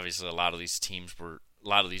 because obviously a lot of these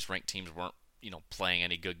ranked teams weren't playing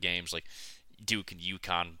any good games, like Duke and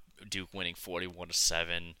UConn. Duke winning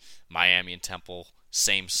 41-7. Miami and Temple,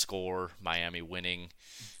 same score. Miami winning.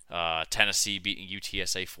 Tennessee beating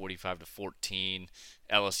UTSA 45-14.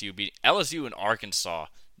 LSU and Arkansas.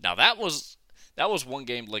 Now that was one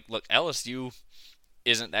game. Like, look, LSU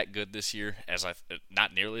isn't that good this year,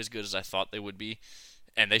 not nearly as good as I thought they would be,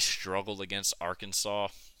 and they struggled against Arkansas.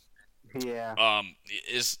 Yeah.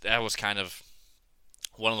 That was kind of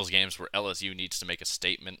one of those games where LSU needs to make a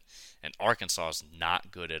statement, and Arkansas is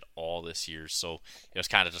not good at all this year. So it was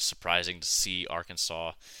kind of just surprising to see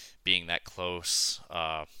Arkansas being that close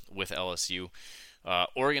with LSU.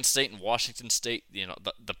 Oregon State and Washington State,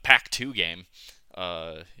 the Pac-2 game,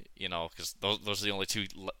 because those are the only two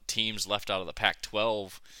teams left out of the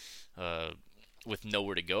Pac-12 with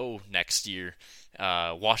nowhere to go next year.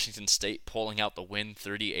 Washington State pulling out the win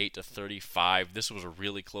 38-35. This was a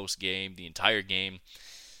really close game. The entire game,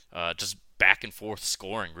 just back and forth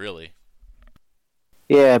scoring, really.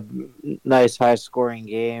 Yeah, nice high scoring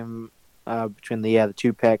game between the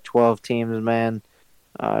two Pac-12 teams, man.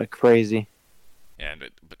 Crazy. Yeah,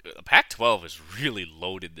 but the Pac-12 is really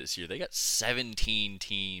loaded this year. They got 17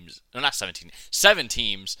 teams. No, not 17. 7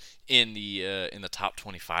 teams in the top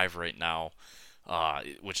 25 right now,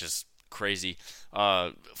 which is crazy.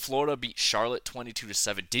 Florida beat Charlotte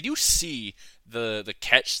 22-7. Did you see the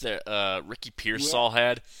catch that Ricky Pearsall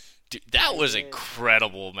had? Dude, that was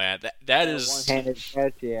incredible, man. That is one-handed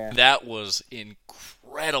catch, yeah. That was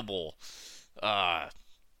incredible. I'm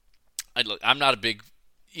not a big,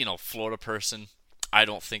 Florida person. I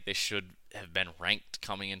don't think they should have been ranked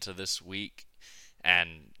coming into this week.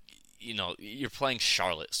 And, you're playing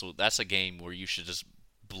Charlotte, so that's a game where you should just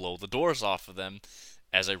blow the doors off of them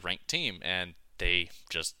as a ranked team. And they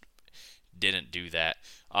just didn't do that.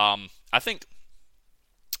 I think,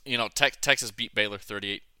 Texas beat Baylor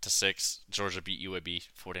 38-6. Georgia beat UAB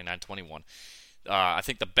 49-21. I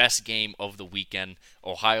think the best game of the weekend,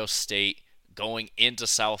 Ohio State going into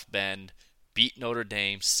South Bend, beat Notre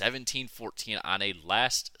Dame 17-14 on a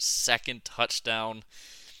last-second touchdown.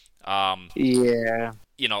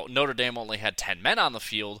 Notre Dame only had 10 men on the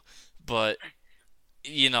field, but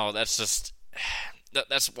that's just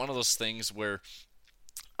that's one of those things where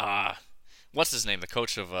what's his name, the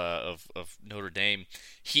coach of Notre Dame,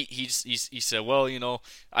 he said, well,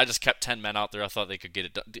 I just kept 10 men out there. I thought they could get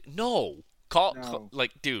it done. No.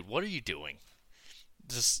 Dude, what are you doing?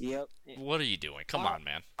 What are you doing? Come on,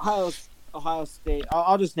 man. Ohio State.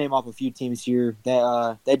 I'll just name off a few teams here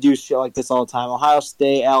that do shit like this all the time. Ohio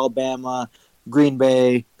State, Alabama, Green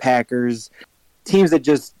Bay, Packers. Teams that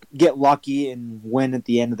just get lucky and win at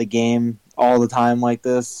the end of the game all the time like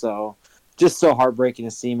this. So just so heartbreaking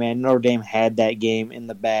to see, man. Notre Dame had that game in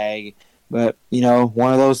the bag, but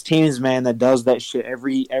one of those teams, man, that does that shit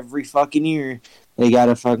every fucking year. They got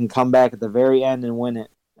to fucking come back at the very end and win it.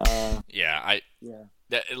 Yeah, Yeah.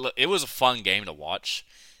 it was a fun game to watch.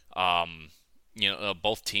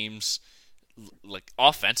 Both teams, like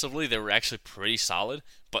offensively, they were actually pretty solid,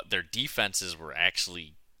 but their defenses were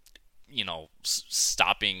actually,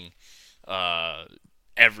 stopping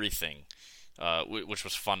everything, which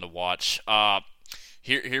was fun to watch.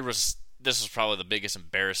 This was probably the biggest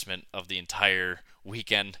embarrassment of the entire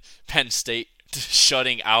weekend. Penn State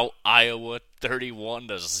shutting out Iowa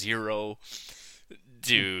 31-0.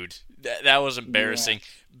 Dude, that was embarrassing.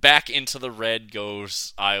 Yeah. Back into the red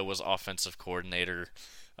goes Iowa's offensive coordinator.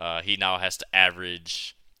 He now has to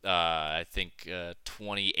average, I think,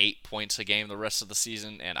 28 points a game the rest of the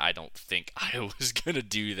season, and I don't think Iowa's going to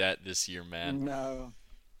do that this year, man. No.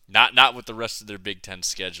 Not with the rest of their Big Ten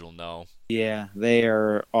schedule, no. Yeah, they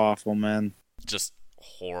are awful, man. Just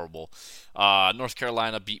horrible. North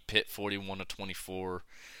Carolina beat Pitt 41-24.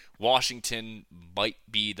 Washington might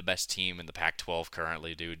be the best team in the Pac-12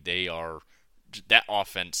 currently, dude. That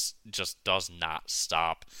offense just does not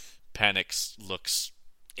stop. Penix looks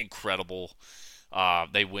incredible.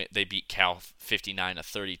 They beat Cal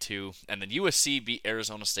 59-32, and then USC beat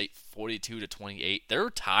Arizona State 42-28. There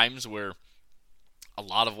are times where a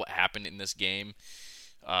lot of what happened in this game,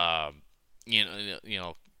 Caleb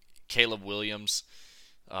Williams,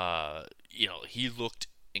 he looked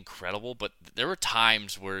incredible, but there were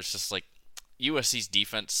times where it's just like USC's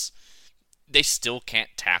defense, they still can't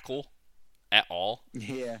tackle at all.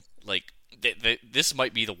 Yeah. Like this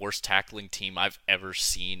might be the worst tackling team I've ever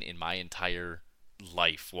seen in my entire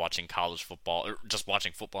life watching college football or just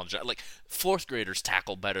watching football in general. Like fourth graders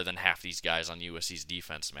tackle better than half these guys on USC's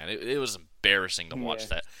defense, man. It was embarrassing to watch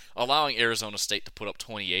that. Allowing Arizona State to put up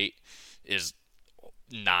 28 is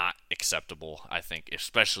not acceptable, I think,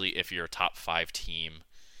 especially if you're a top 5 team,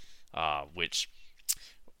 which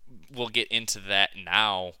we'll get into that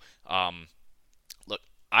now. Look,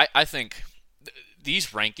 I think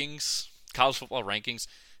these rankings, college football rankings,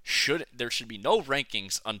 there should be no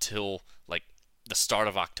rankings until like the start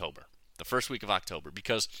of October, the first week of October,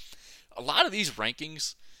 because a lot of these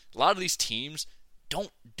rankings, a lot of these teams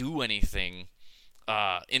don't do anything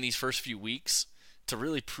in these first few weeks to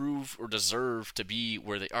really prove or deserve to be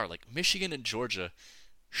where they are. Like Michigan and Georgia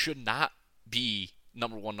should not be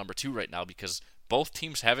number 1, number 2 right now because both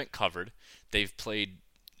teams haven't covered. They've played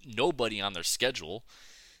nobody on their schedule,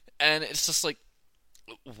 and it's just like,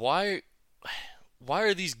 why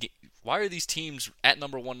are these teams at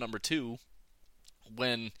number 1, number 2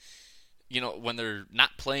 when they're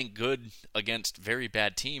not playing good against very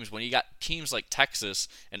bad teams, when you got teams like Texas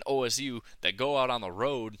and OSU that go out on the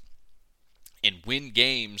road and win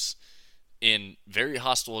games in very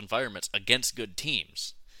hostile environments against good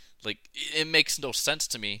teams. Like, it makes no sense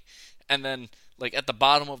to me. And then, like, at the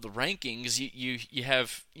bottom of the rankings, you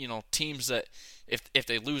have, teams that if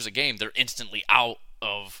they lose a game, they're instantly out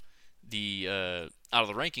of the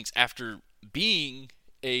rankings after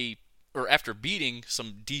after beating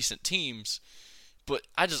some decent teams. But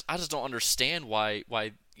I just don't understand why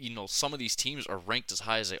some of these teams are ranked as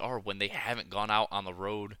high as they are when they haven't gone out on the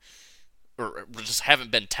road or just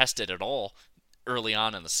haven't been tested at all early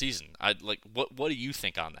on in the season. What do you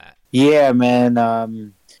think on that? Yeah,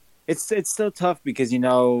 man. It's still tough because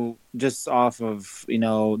just off of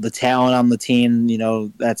the talent on the team,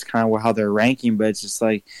 that's kind of how they're ranking. But it's just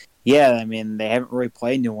like, yeah, I mean, they haven't really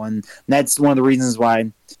played anyone. And that's one of the reasons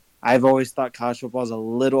why I've always thought college football is a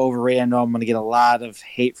little overrated. I know I'm going to get a lot of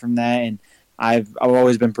hate from that, and I've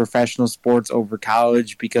always been professional sports over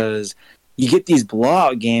college because you get these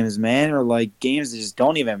blowout games, man, or like games that just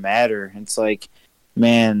don't even matter. It's like,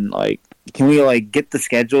 man, like, can we like get the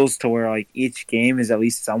schedules to where like each game is at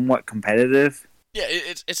least somewhat competitive? Yeah,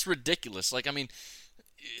 it's ridiculous. Like, I mean,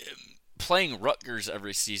 playing Rutgers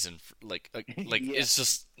every season, yeah. It's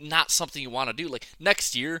just not something you want to do. Like,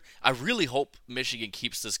 next year, I really hope Michigan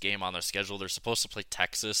keeps this game on their schedule. They're supposed to play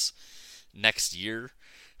Texas next year,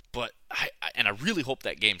 but I really hope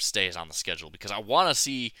that game stays on the schedule because I want to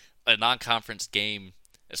see a non-conference game,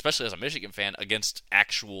 especially as a Michigan fan, against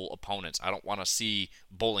actual opponents. I don't want to see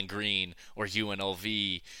Bowling Green or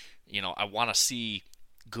UNLV. I want to see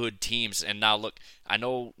good teams. And now, look, I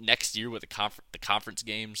know next year with the conference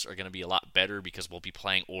games are going to be a lot better because we'll be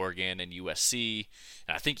playing Oregon and USC,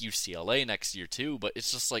 and I think UCLA next year too. But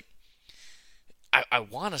it's just like, I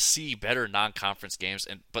want to see better non-conference games,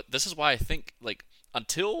 but this is why I think like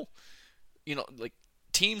until like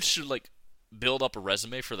teams should like build up a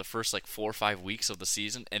resume for the first like 4 or 5 weeks of the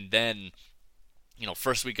season, and then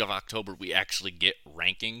first week of October we actually get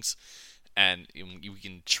rankings, and you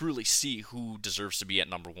can truly see who deserves to be at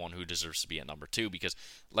number one, who deserves to be at number two. Because,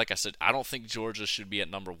 like I said, I don't think Georgia should be at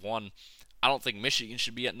number one. I don't think Michigan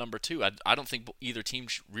should be at number two. I don't think either team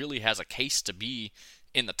really has a case to be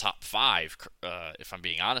in the top five. If I'm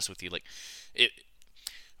being honest with you, like it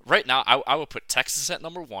right now, I would put Texas at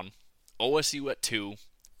number one, OSU at two,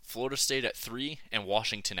 Florida State at three, and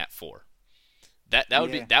Washington at four.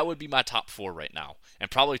 That would be my top four right now, and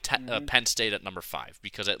probably Penn State at number five,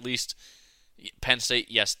 because at least Penn State,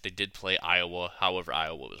 yes, they did play Iowa. However,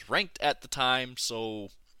 Iowa was ranked at the time, so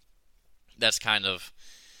that's kind of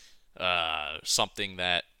something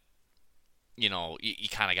that you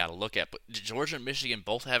kind of got to look at. But Georgia and Michigan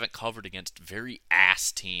both haven't covered against very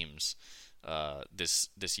ass teams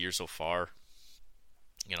this year so far.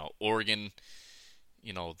 Oregon,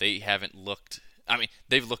 they haven't looked. I mean,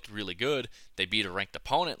 they've looked really good. They beat a ranked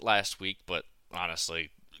opponent last week, but honestly,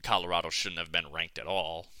 Colorado shouldn't have been ranked at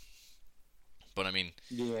all. But I mean,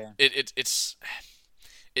 it's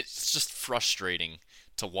just frustrating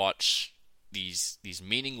to watch these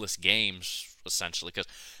meaningless games essentially, because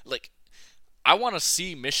like I want to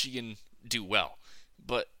see Michigan do well,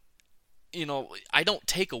 but I don't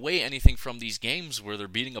take away anything from these games where they're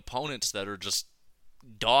beating opponents that are just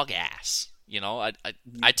dog ass.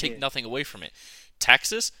 I take nothing away from it.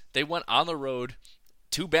 Texas, they went on the road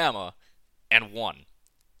to Bama and won.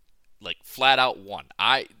 Like flat out won.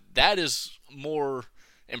 That is more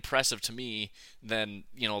impressive to me than,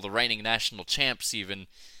 the reigning national champs even,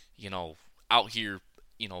 out here,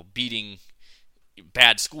 beating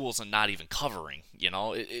bad schools and not even covering.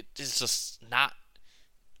 It's just not.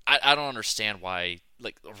 I don't understand why.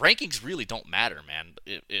 Like, rankings really don't matter, man.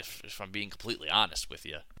 If I'm being completely honest with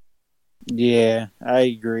you. Yeah, I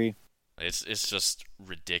agree. It's just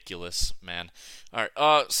ridiculous, man. All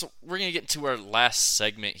right, so we're gonna get into our last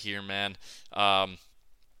segment here, man.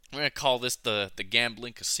 We're gonna call this the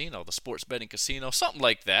gambling casino, the sports betting casino, something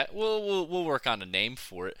like that. We'll work on a name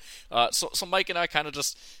for it. So Mike and I kind of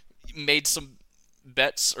just made some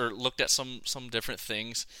bets or looked at some different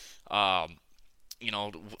things.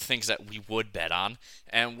 Things that we would bet on,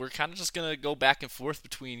 and we're kind of just gonna go back and forth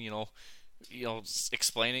between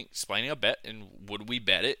explaining a bet and would we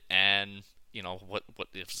bet it, and what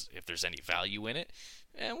if there's any value in it,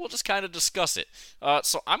 and we'll just kind of discuss it.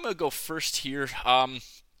 So I'm gonna go first here.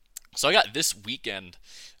 So I got this weekend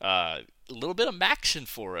a little bit of action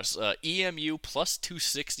for us. EMU plus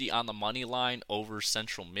 260 on the money line over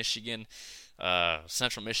Central Michigan.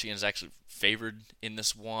 Central Michigan is actually favored in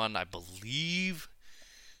this one, I believe.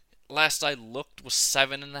 Last I looked was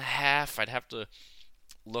 7.5. I'd have to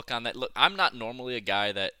look on that. Look, I'm not normally a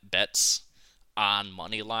guy that bets on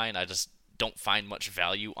money line. I just don't find much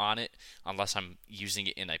value on it unless I'm using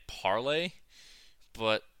it in a parlay.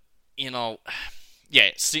 But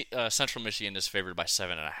Central Michigan is favored by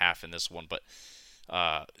 7.5 in this one. But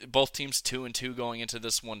both teams 2-2 going into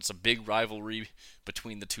this one. It's a big rivalry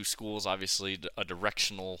between the two schools. Obviously, a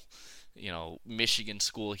directional, Michigan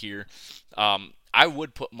school here. I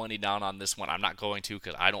would put money down on this one. I'm not going to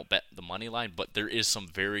because I don't bet the money line, but there is some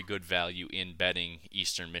very good value in betting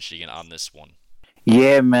Eastern Michigan on this one.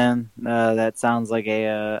 Yeah, man, that sounds like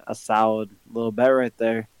a solid little bet right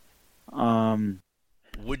there.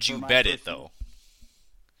 Would you bet it though?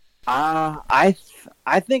 I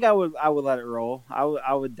think I would let it roll.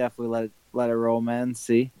 I would definitely let it roll, man.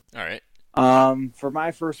 See. All right. For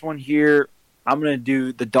my first one here, I'm going to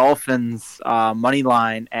do the Dolphins money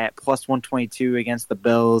line at plus 122 against the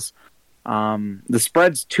Bills. The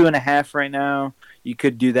spread's 2.5 right now. You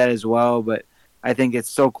could do that as well, but I think it's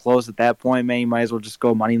so close at that point, man. You might as well just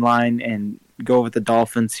go money line and go with the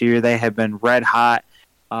Dolphins here. They have been red hot.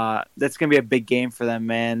 That's going to be a big game for them,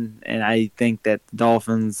 man. And I think that the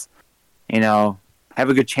Dolphins, have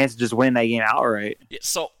a good chance to just win that game outright. Yeah,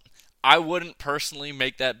 so I wouldn't personally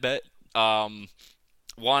make that bet. One,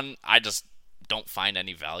 I just don't find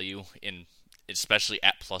any value in, especially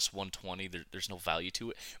at plus 120. There's no value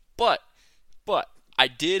to it. But I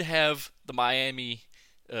did have the Miami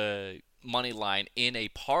money line in a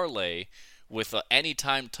parlay with an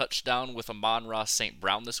anytime touchdown with Amon-Ra St.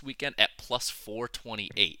 Brown this weekend at plus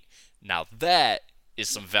 428. Now that is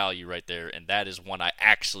some value right there, and that is one I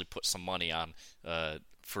actually put some money on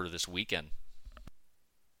for this weekend.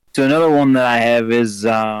 So another one that I have is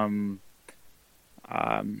I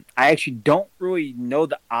actually don't really know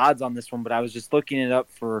the odds on this one, but I was just looking it up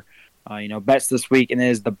for bets this week, and it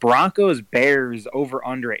is the Broncos Bears over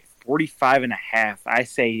under at 45.5. I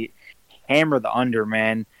say hammer the under,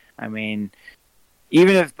 man. I mean,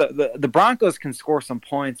 even if the Broncos can score some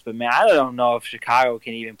points, but man, I don't know if Chicago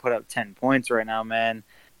can even put up 10 points right now, man.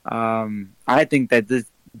 I think that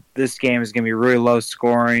this game is going to be really low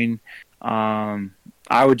scoring.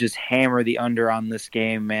 I would just hammer the under on this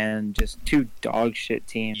game, man. Just two dog shit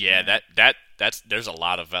teams. Yeah, that's there's a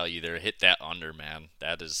lot of value there. Hit that under, man.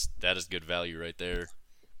 That is good value right there.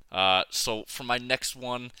 So for my next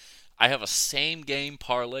one, I have a same game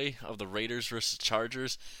parlay of the Raiders versus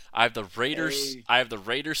Chargers. I have the Raiders. Hey. I have the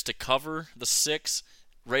Raiders to cover the 6.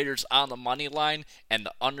 Raiders on the money line and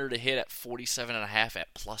the under to hit at 47.5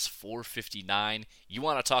 at plus 459. You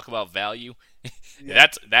want to talk about value? Yeah,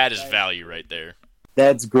 that is value right there.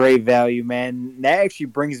 that's great value, man. That actually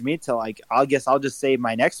brings me to I guess I'll just say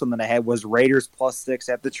my next one that I had was Raiders +6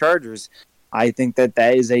 at the Chargers. I think that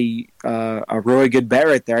is a really good bet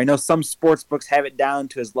right there. I know some sports books have it down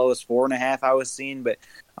to as low as 4.5. I was seeing, but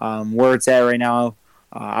where it's at right now,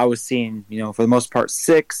 I was seeing for the most part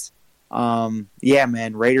 6. Yeah,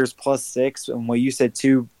 man, Raiders +6, and what you said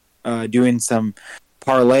too, doing some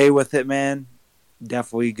parlay with it, man.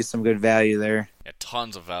 Definitely get some good value there. Yeah,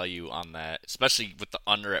 tons of value on that, especially with the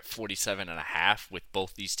under at 47.5. With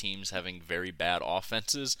both these teams having very bad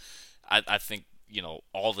offenses, I think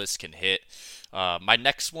all this can hit. My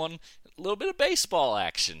next one, a little bit of baseball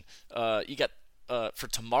action. You got for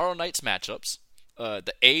tomorrow night's matchups,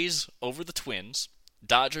 the A's over the Twins,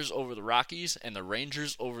 Dodgers over the Rockies, and the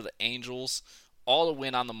Rangers over the Angels. All to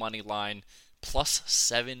win on the money line, plus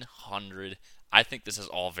 700. I think this is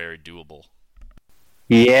all very doable.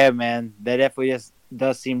 Yeah, man, that definitely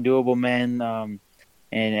does seem doable, man.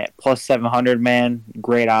 And at plus 700, man,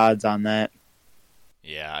 great odds on that.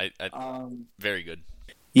 Yeah, very good.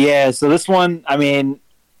 Yeah, so this one, I mean,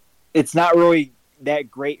 it's not really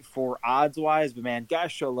that great for odds wise, but man, gotta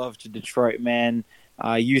show love to Detroit, man.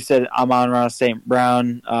 You said Amon-Ra St.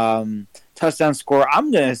 Brown touchdown score.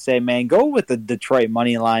 I'm gonna say, man, go with the Detroit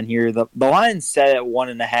money line here. The line's set at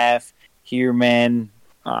 1.5 here, man.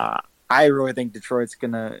 I really think Detroit's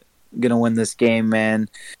gonna win this game, man.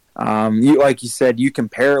 Like you said, you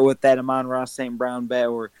compare it with that Amon-Ra St. Brown bet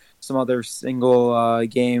or some other single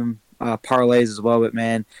game parlays as well. But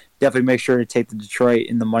man, definitely make sure to take the Detroit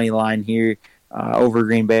in the money line here over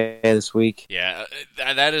Green Bay this week. Yeah,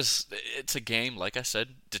 it's a game. Like I said,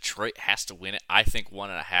 Detroit has to win it. I think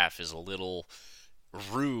 1.5 is a little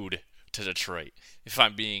rude to Detroit, if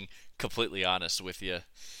I'm being completely honest with you.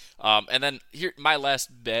 And then here, my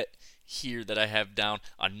last bet here that I have down,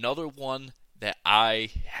 another one that I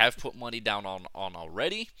have put money down on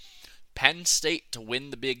already. Penn State to win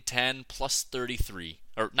the Big Ten plus 33,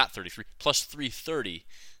 or not 33, plus 330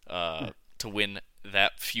 to win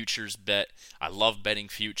that futures bet. I love betting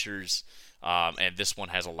futures, and this one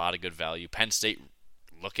has a lot of good value. Penn State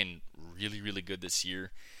looking really, really good this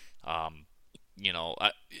year.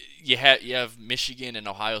 You have Michigan and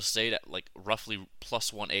Ohio State at like roughly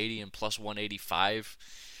plus 180 and plus 185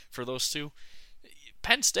 for those two.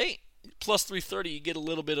 Penn State plus 330, you get a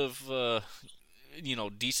little bit of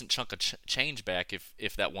decent chunk of change back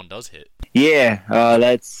if that one does hit. Yeah,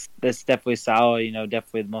 that's definitely solid.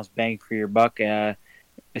 Definitely the most bang for your buck,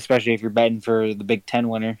 especially if you're betting for the Big Ten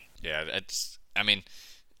winner. Yeah,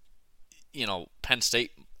 Penn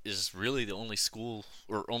State is really the only school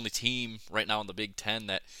or only team right now in the Big Ten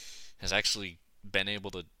that has actually been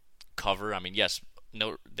able to cover. I mean, yes,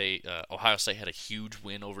 Ohio State had a huge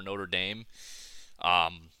win over Notre Dame,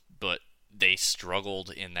 but they struggled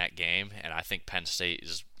in that game, and I think Penn State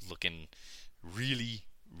is looking really,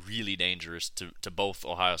 really dangerous to both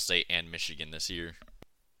Ohio State and Michigan this year.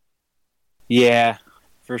 Yeah,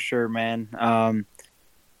 for sure, man.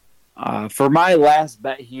 For my last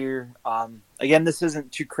bet here, again, this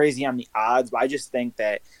isn't too crazy on the odds, but I just think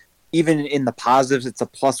that even in the positives, it's a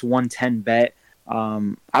plus 110 bet.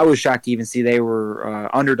 I was shocked to even see they were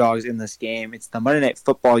underdogs in this game. It's the Monday Night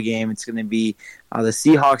Football game. It's going to be the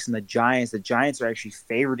Seahawks and the Giants. The Giants are actually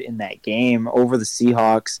favored in that game over the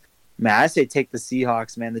Seahawks. Man, I say take the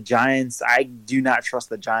Seahawks, man. The Giants, I do not trust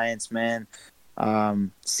the Giants, man.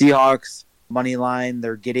 Seahawks, money line.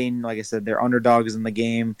 They're getting, like I said, they're underdogs in the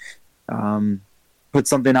game. Put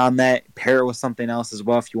something on that. Pair it with something else as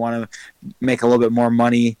well if you want to make a little bit more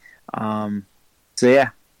money. So, yeah.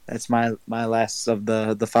 That's my last of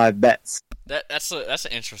the 5 bets. That's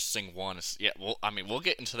an interesting one. Yeah, well, I mean, we'll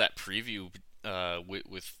get into that preview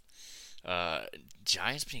with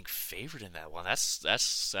Giants being favored in that one.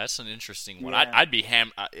 That's an interesting one. Yeah. I'd be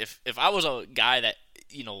if I was a guy that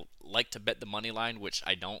liked to bet the money line, which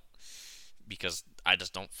I don't because I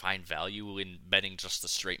just don't find value in betting just the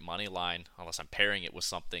straight money line unless I'm pairing it with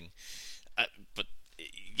something. But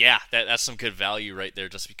yeah, that's some good value right there,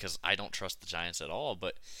 just because I don't trust the Giants at all.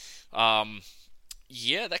 But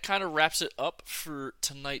yeah, that kind of wraps it up for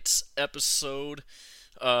tonight's episode.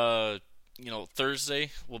 Uh,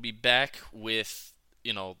 Thursday we'll be back with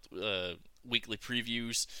weekly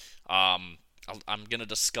previews. I'm gonna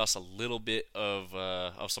discuss a little bit of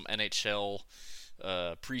some NHL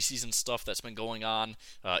preseason stuff that's been going on.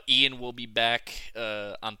 Ian will be back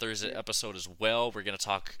on Thursday episode as well. We're gonna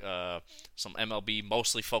talk some MLB,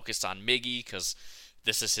 mostly focused on Miggy because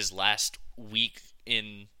this is his last week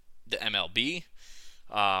in the MLB.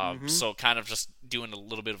 So kind of just doing a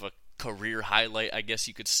little bit of a career highlight, I guess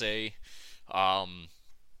you could say,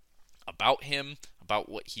 about him, about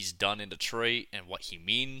what he's done in Detroit and what he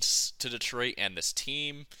means to Detroit and this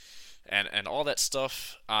team, and all that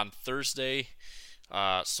stuff on Thursday.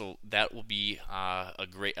 So that will be a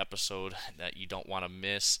great episode that you don't want to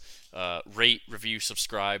miss. Rate, review,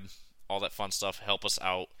 subscribe, all that fun stuff. Help us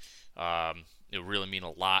out. It'll really mean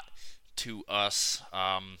a lot to us.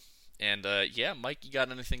 Yeah, Mike, you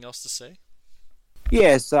got anything else to say?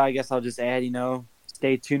 Yeah, so I guess I'll just add,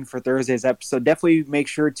 stay tuned for Thursday's episode. Definitely make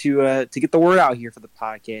sure to get the word out here for the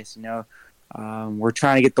podcast. We're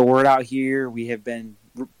trying to get the word out here. We have been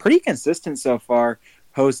pretty consistent so far,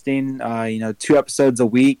 posting 2 episodes a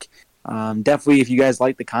week. Definitely, if you guys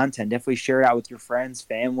like the content, definitely share it out with your friends,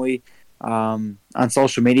 family, on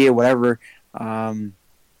social media, whatever.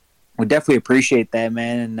 We definitely appreciate that,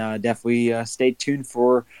 man, and definitely stay tuned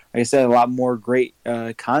for, like I said, a lot more great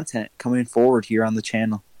content coming forward here on the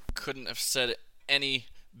channel. Couldn't have said it any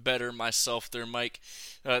better myself there, Mike.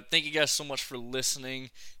 Thank you guys so much for listening,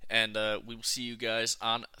 and we will see you guys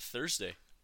on Thursday.